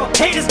my world.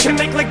 Haters can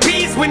make like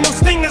bees with no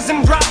stingers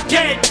and drop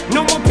dead.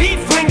 No more beef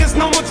flingers,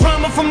 no more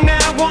drama from now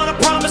on. I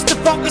promise to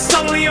focus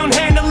solely on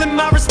handling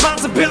my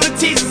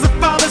responsibilities as a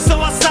father. So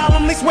I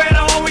solemnly swear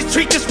to always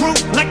treat this root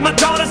like my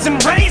daughters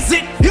and raise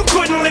it. You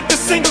couldn't lift a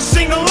single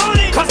shingle on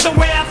it. Cause the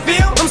way I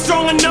feel, I'm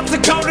strong enough to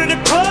go to the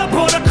club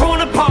or the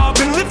corner pub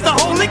and lift the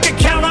whole liquor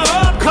counter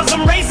up. Cause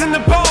I'm raising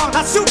the bar.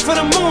 I shoot for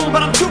the moon,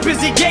 but I'm too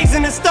busy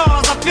gazing at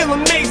stars. I feel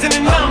amazing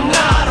and I'm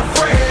not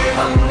afraid.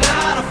 I'm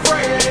not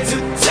afraid to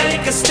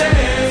take a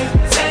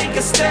stand, take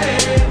a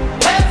stand.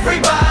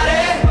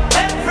 Everybody,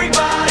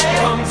 everybody,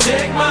 come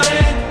take my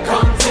hand,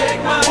 come take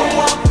my hand. We'll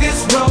walk this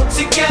road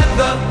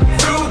together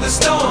through the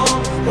storm,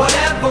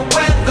 whatever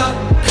weather,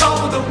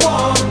 cold or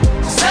warm.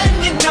 Just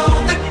letting you know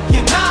that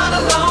you're not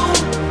alone.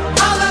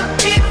 Holla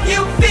if you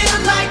feel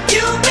like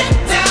you've been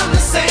down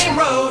the same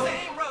road.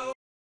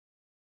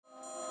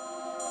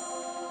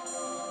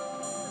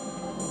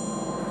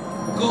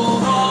 Go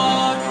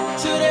hard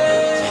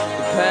today.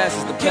 The past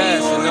is the Can't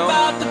past, you worry know?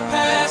 about the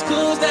past,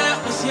 cause that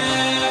was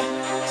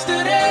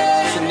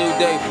yesterday. It's a new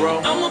day, bro.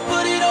 I'ma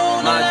put it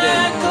on My the day.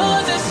 line,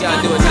 cause it's You gotta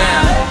my do it now.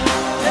 time.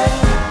 Hey,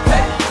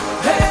 hey,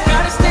 hey.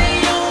 Gotta stay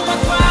on my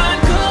grind,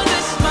 cause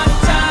it's my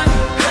time.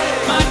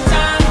 My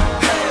time,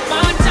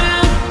 my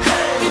time.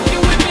 If you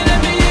with me, let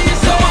me hear you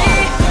say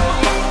it.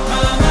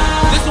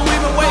 This what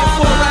we've been waiting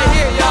for right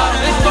here, y'all.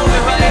 This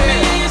moment right Let me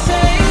here. hear you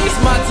say it. It's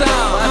my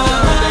time.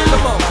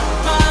 Come on.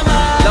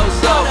 Low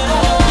soul.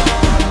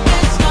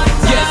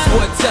 Guess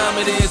what time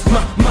it is?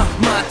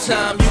 My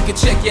time. You can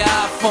check your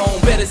iPhone.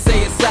 Better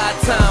say it's our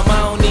time. I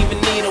don't even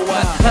need a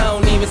watch. I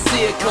don't even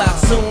see a clock.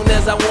 Soon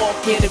as I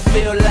walk in, it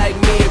feel like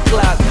me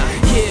o'clock.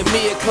 Yeah,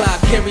 me o'clock.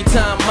 Every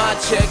time my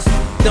checks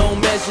don't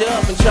measure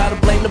up and try to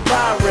blame the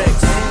Pyrex.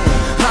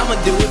 I'ma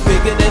do it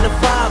bigger than a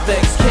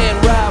 5X. Can't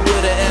ride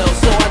with an L,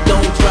 so I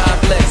don't drive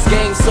Lex.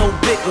 Game so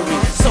bickery,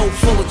 so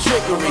full of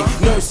trickery.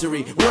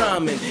 Nursery,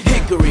 rhyming,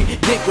 hickory,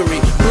 dickory,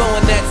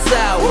 blowing that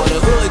sour. The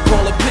hood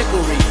call it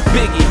pickery.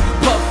 Biggie,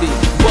 Puffy,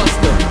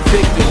 Buster,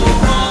 Victory.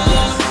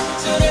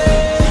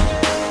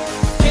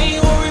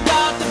 Can't worry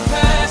about the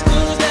past,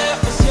 cause that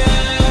was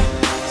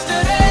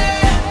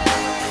yesterday.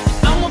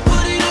 I'ma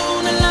put it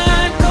on the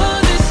line,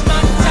 cause it's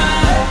my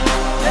time.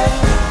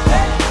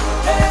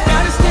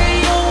 Gotta stay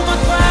on my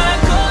grind,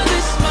 cause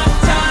it's my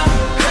time.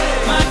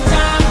 My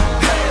time,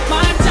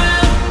 my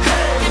time.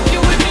 If you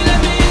with me, let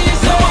me hear you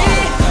say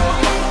it.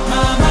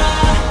 Mama,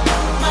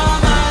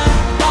 mama,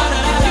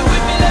 if you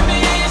with me, let me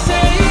hear you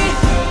say it.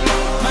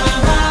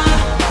 Mama,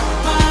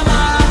 mama,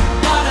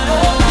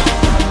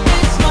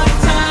 it's my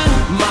time.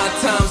 My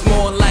time's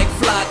more like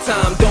fly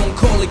time. Don't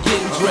call it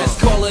getting dressed,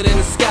 call it in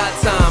the sky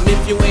time.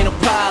 If you ain't a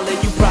pilot,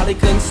 you probably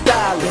couldn't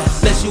style it.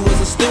 Unless you was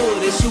a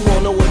stewardess, you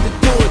won't know what to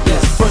do with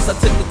this. First I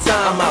took the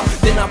time out,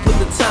 then I put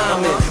the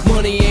time in.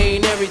 Money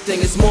ain't everything,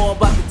 it's more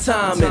about the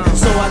timing.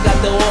 So I got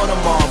the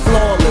Audemars,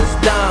 flawless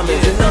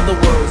diamonds. In other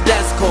words,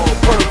 that's called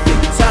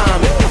perfect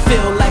timing. I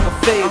feel like a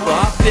favor,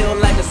 I feel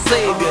like a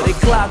savior. They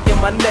clock in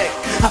my neck,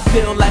 I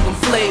feel like I'm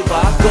flavor.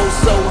 I go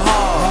so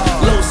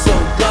hard, low so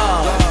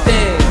God.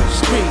 Damn,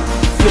 street,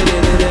 fit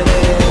it.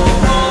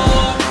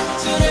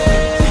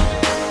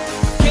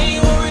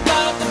 Can't worry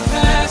about the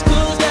past,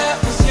 cause that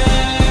was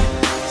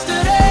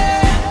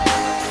yesterday.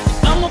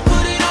 I'ma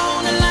put it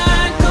on the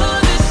line,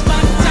 cause it's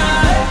my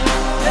time.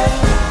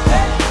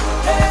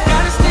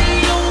 Gotta stay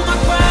on my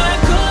grind,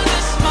 cause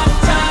it's my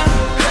time.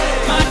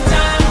 My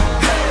time,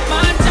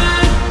 my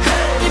time.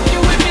 If you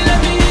with me, let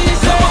me hear you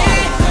say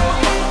it.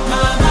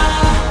 Mama,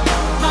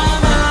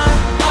 mama,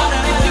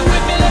 if you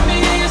with me, let me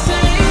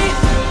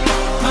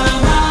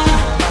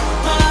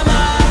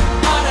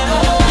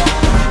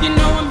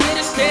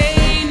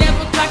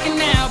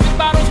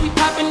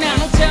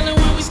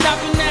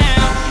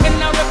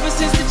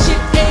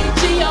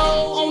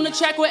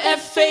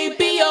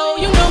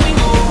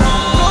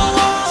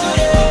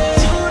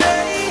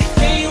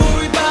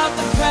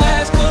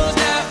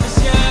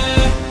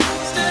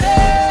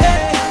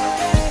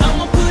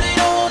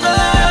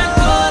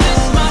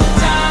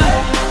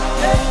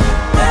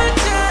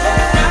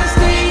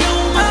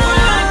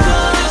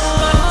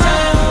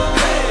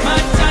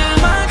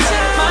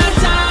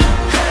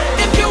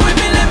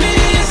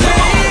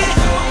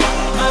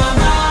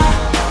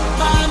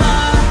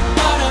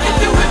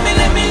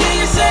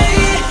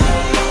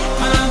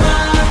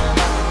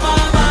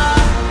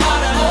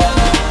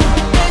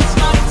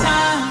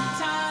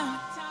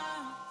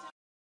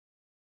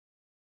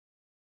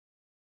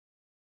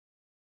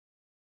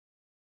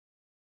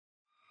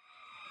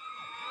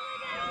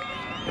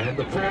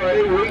The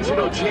 4A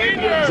regional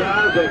champions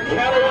are the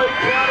Callaway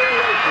County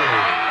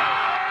Racers.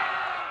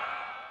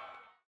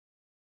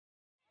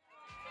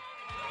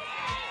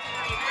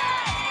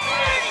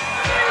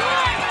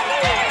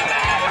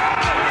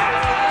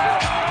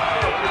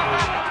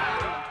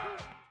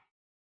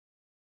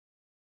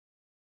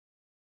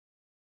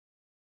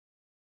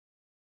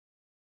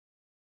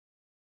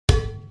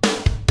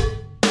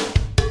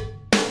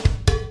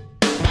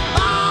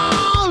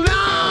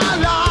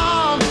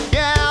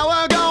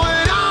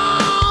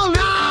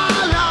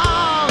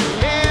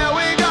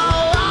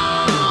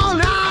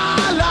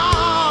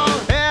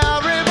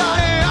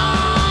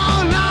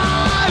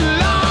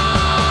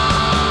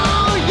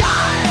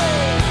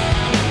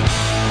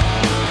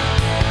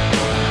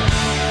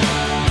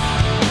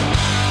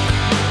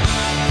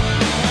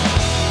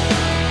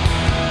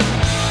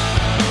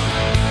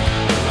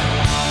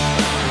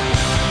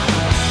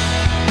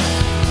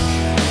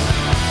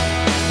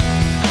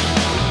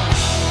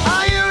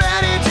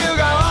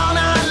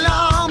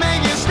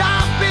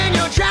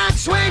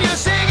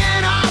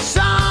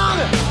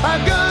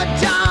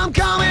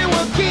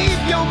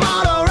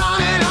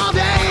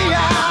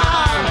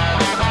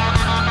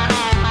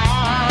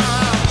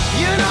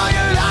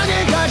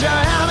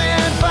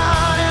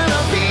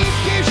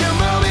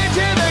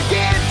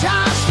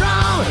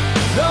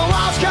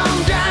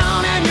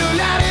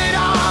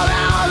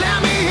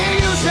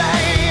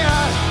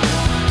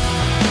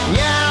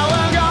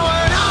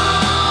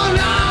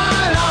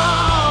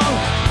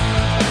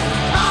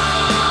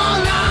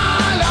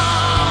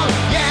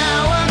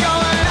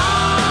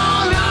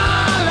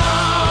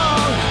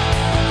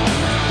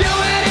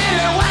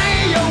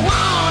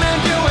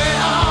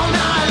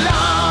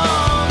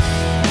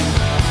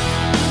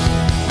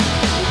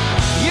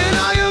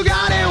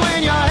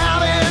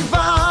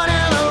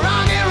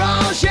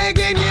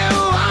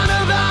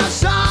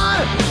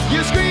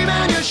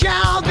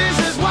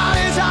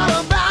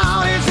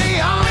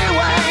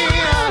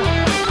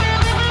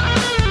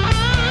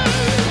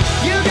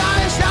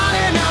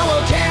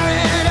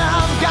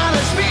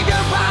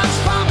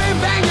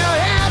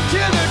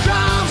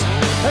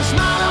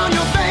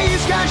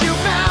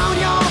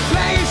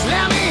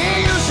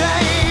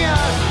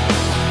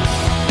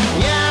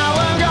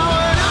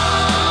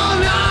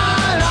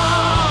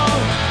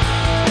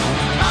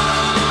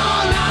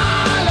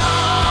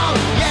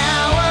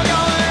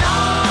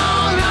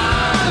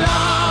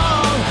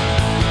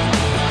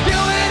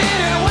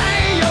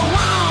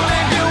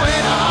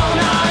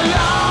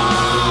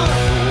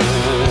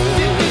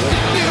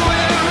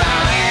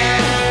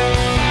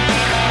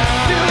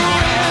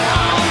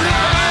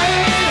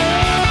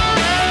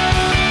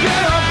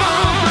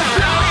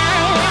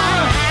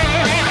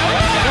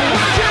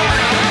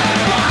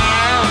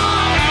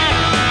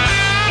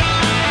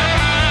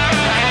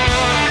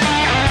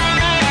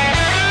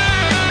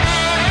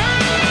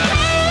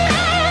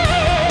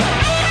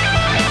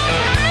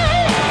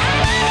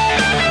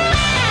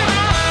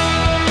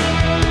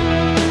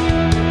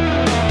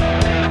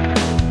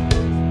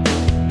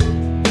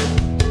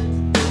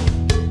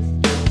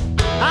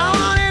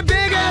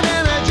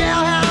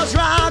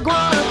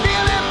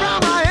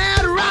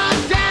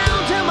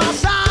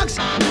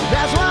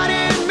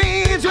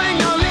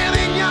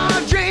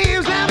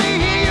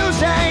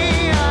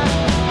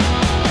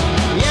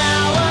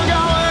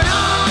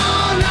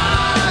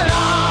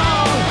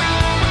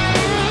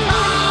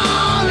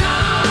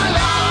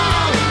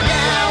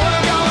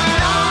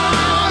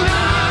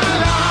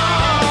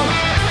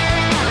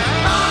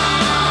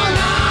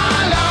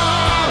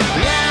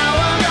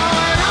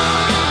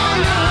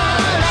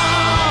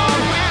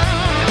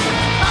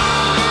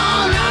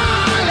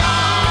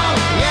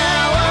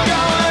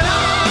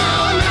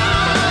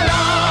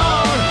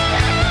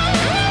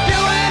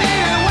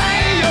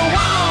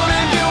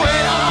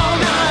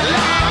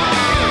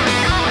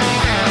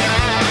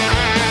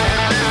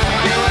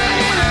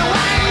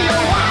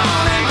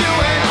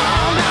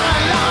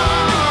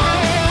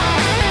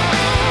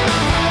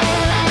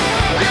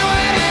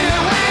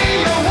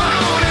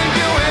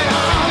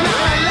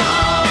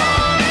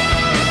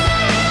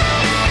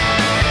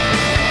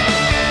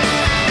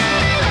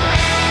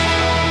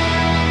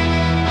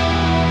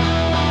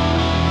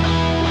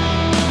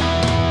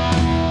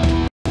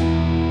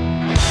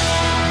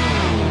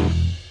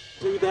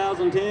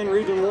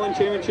 Region 1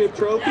 Championship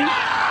Trophy.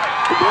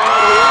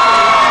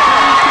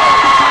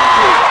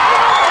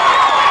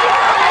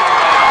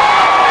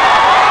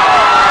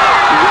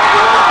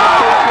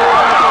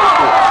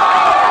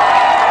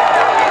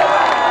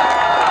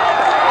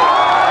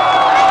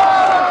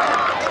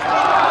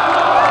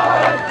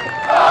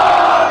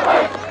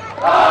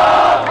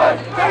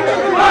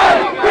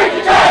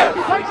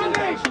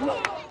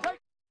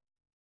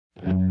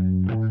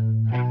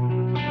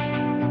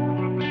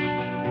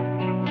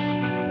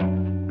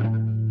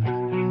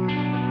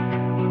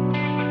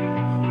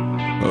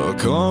 A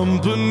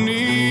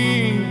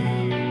company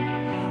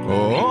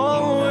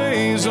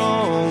always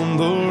on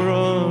the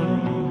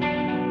run,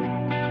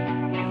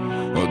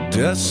 a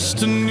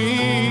destiny,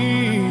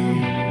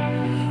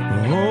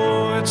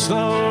 oh, it's the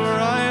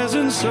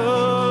rising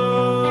sun.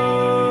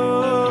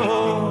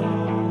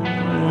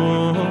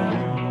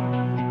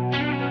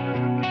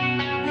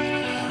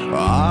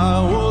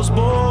 I was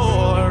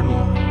born,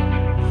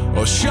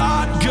 a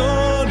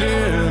shotgun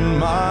in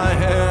my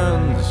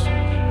hands.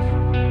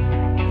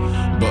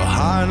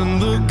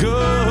 Behind the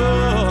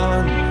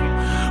gun,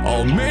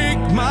 I'll make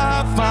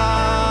my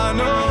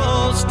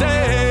final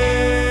stand.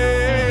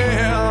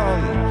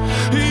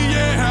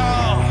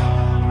 Yeah,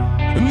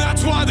 and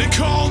that's why they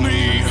call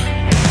me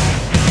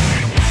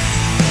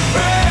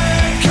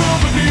bad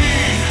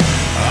company.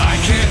 I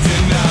can't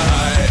deny.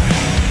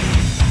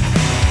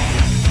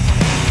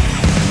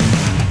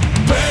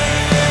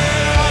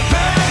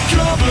 Bad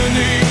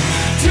company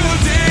till the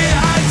day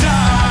I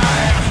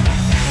die.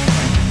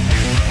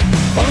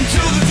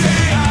 Until the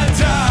day I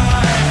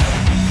die.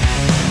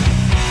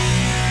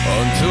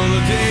 Until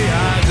the day I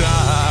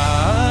die.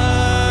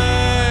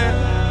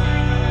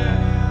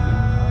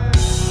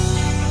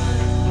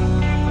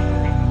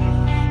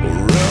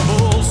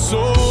 Rebel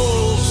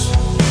souls,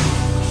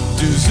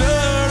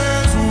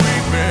 deserters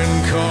we've been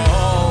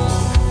called.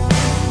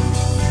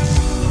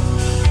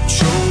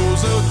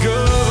 Chose a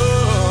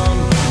gun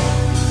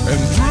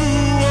and threw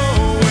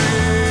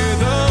away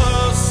the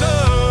sun.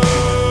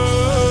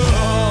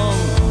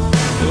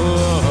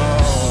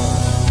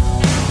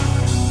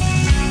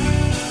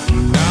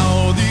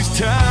 Now these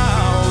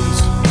towns,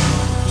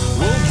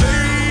 well,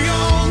 they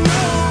all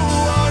know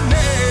our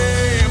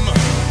name.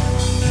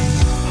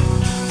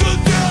 The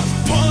death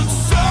punch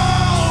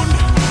sound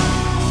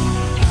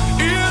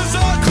is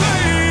our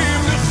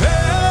claim to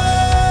fame.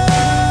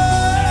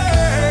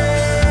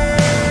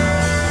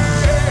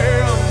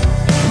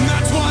 And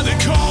that's why they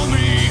call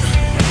me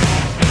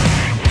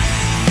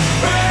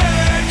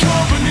bad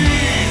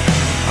company.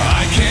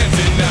 I can't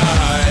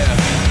deny.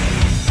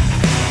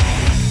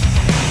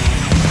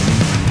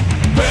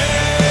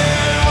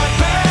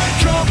 Bad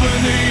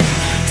company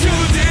till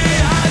the day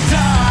I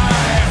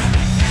die.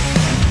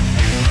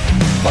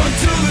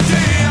 Until the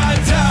day I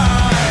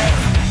die.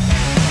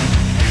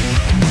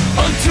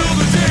 Until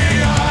the day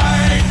I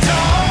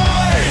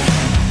die.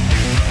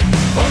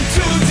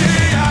 Until the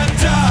day I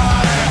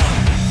die.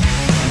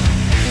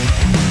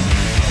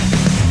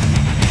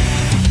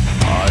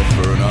 Eye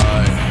for an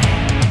eye,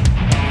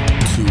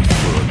 tooth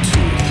for a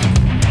tooth,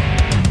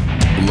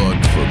 blood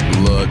for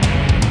blood.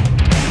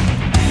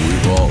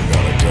 We've all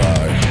gotta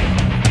die.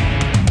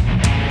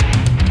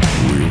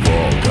 We've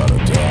all gotta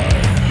die.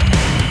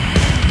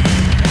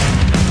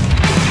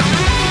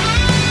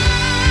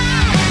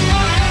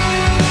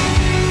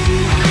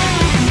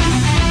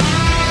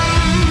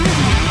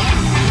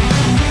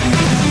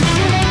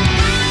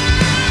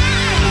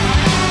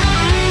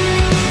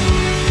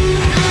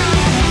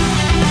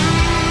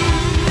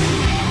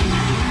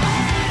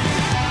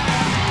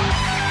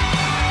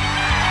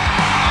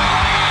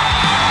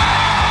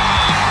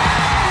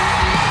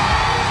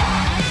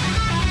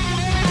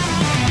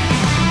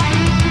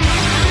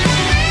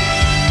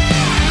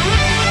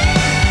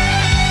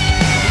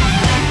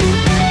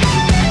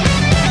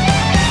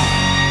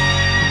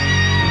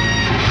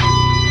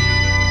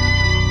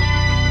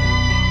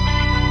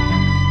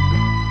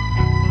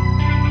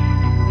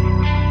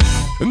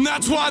 And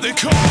that's why they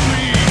call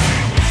me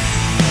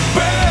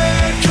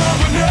bad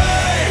company.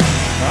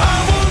 I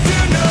won't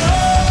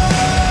deny.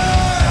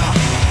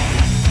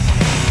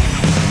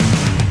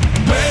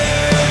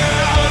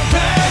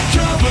 Bad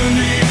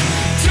company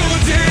till the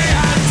day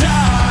I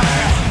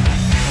die.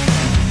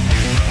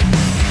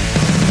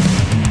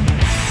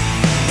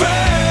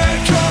 Bad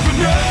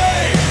company.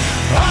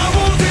 I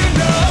won't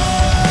deny.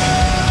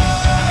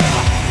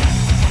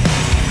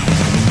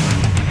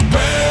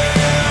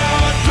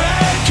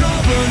 Bad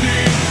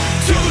company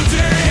till the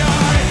day I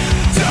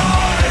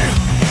die.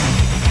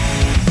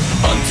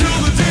 Until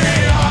the day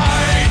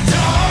I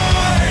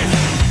die.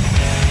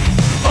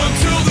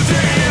 Until the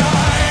day I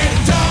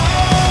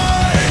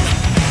die.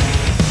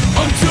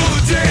 Until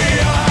the day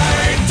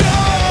I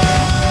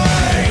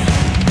die.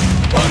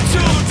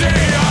 Until the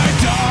day I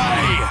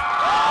die.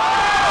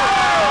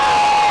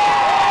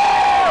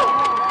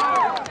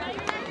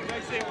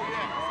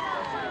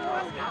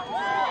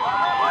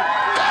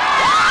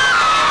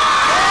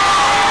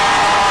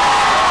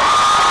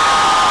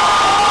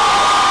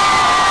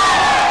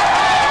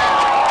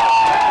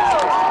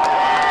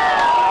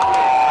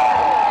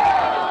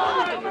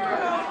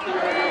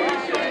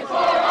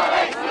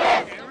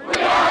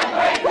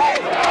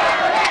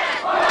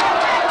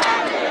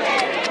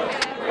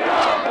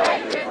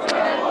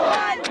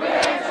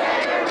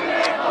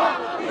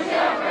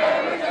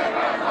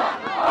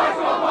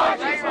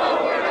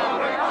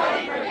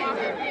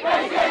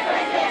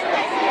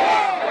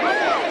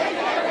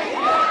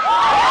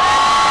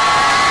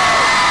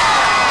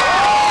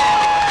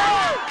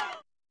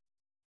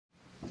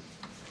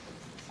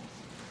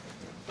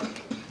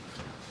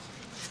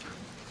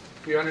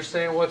 You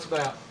understand what it's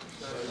about?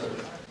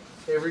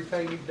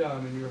 Everything you've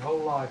done in your whole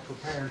life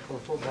preparing for a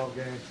football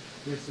game,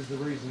 this is the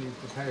reason you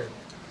prepared.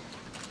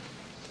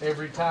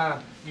 Every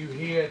time you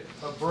hit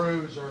a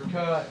bruise or a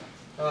cut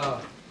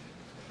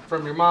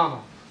from your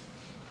mama,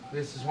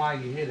 this is why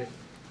you hit it.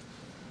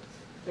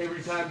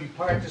 Every time you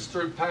practice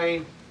through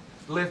pain,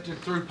 lifted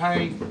through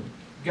pain,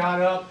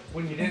 got up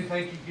when you didn't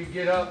think you could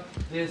get up.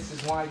 This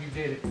is why you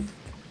did it.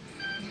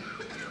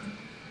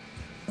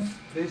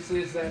 This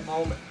is that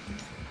moment.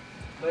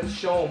 Let's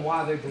show them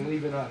why they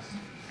believe in us.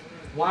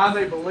 Why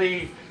they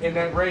believe in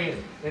that red,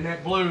 and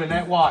that blue, and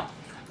that white.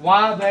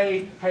 Why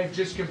they have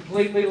just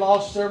completely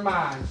lost their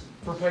minds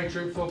for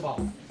Patriot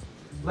football.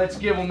 Let's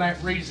give them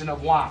that reason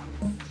of why.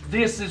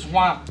 This is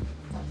why.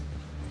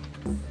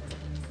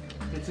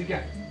 It's a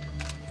game.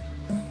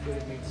 But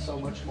it means so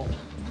much more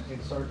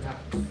in certain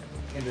times.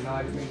 And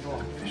tonight it means a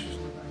lot.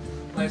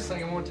 Last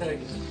thing I want to tell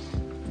you.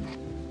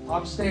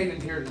 I'm standing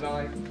here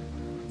tonight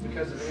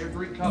because of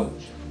every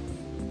coach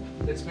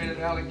that's been in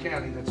Allen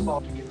County that's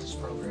fought to get this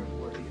program to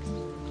where it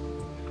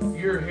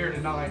is. You're here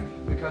tonight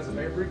because of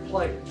every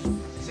player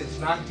since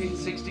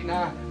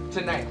 1969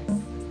 to now.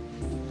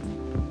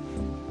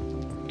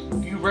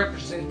 You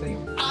represent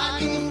them. I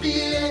can feel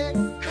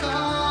it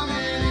coming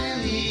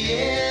in the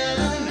air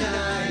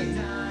tonight.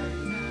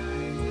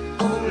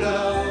 Oh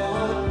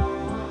Lord,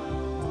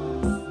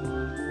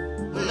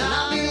 well,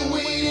 I've been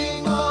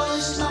waiting for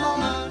this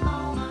moment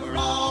for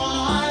all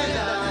my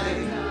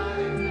life.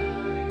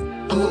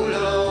 Oh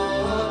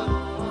Lord,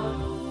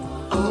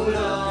 oh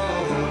Lord.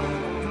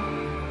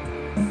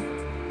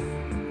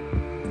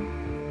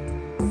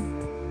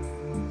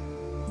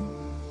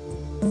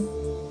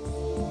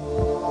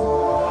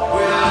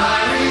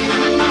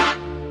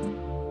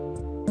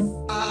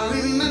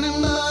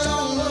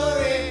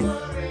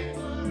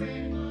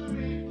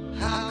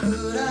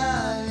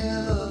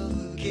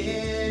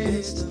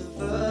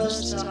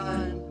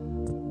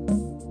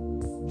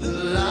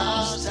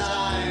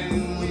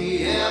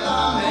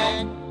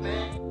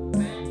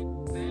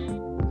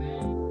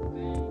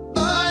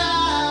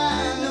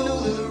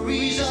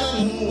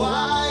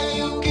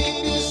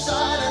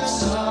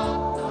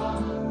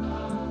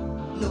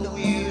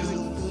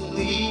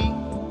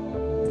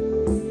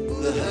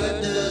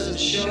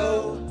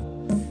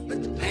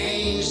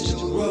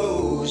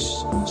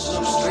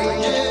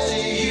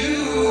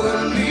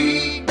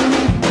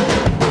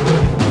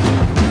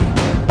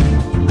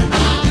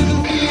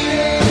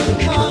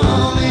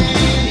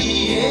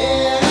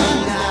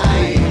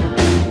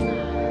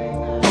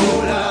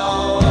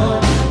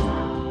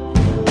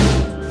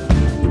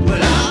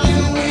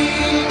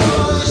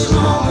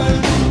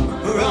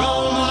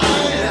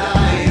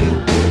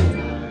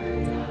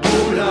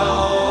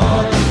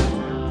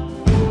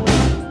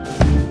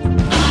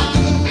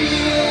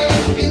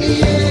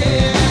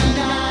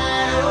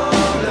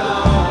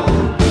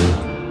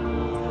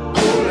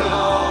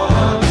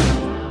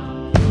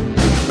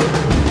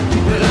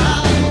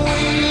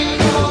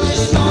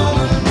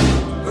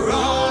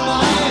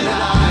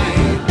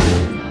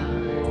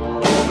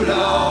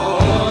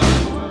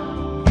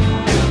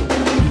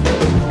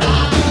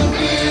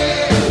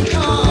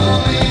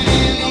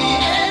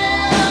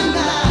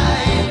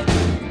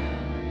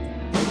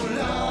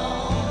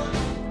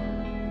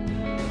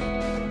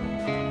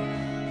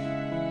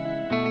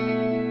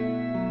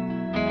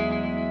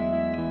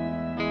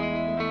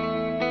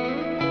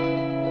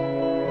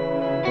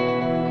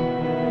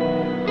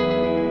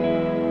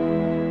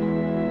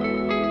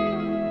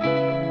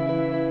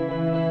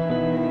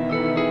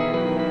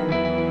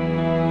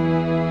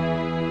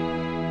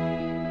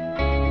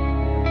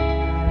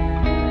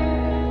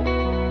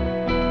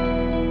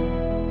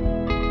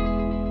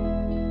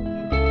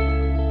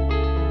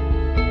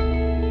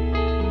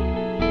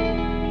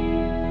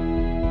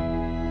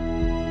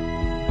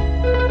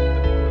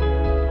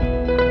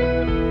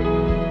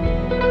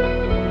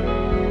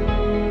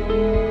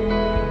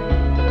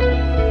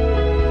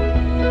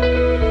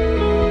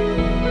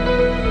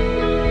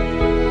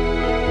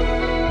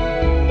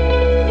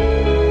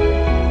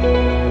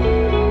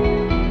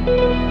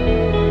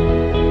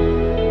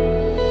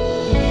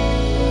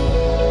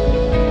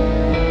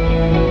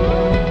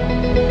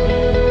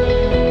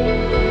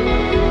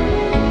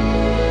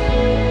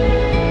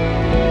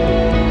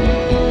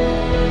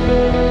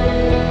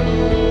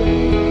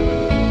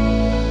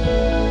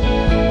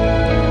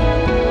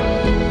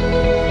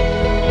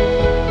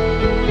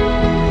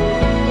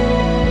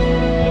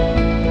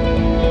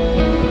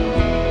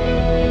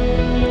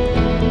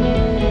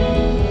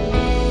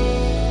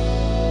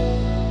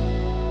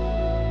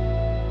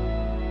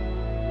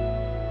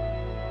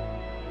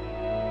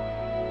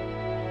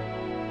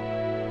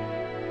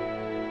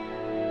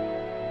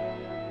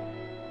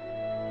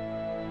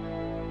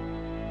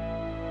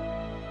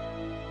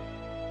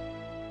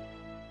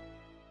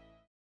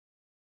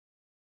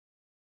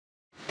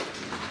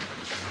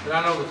 But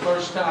I know the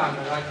first time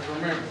that I can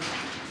remember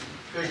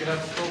picking up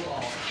a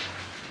football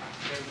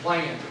and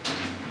playing,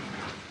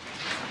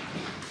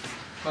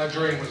 my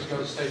dream was to go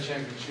to state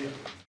championship.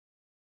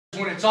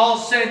 When it's all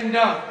said and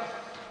done,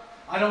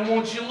 I don't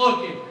want you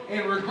looking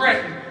and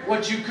regretting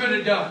what you could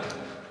have done.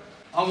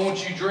 I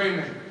want you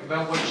dreaming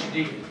about what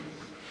you did.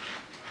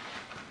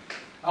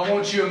 I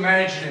want you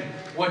imagining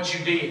what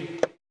you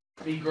did.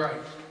 Be great.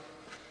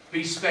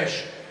 Be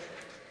special.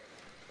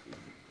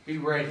 Be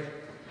ready.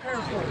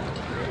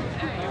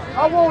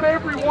 I want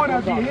every one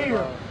of you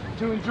here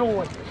to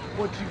enjoy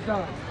what you've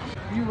done.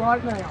 You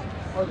right now.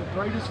 are the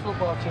greatest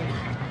football team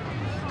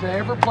to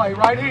ever play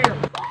right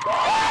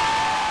here.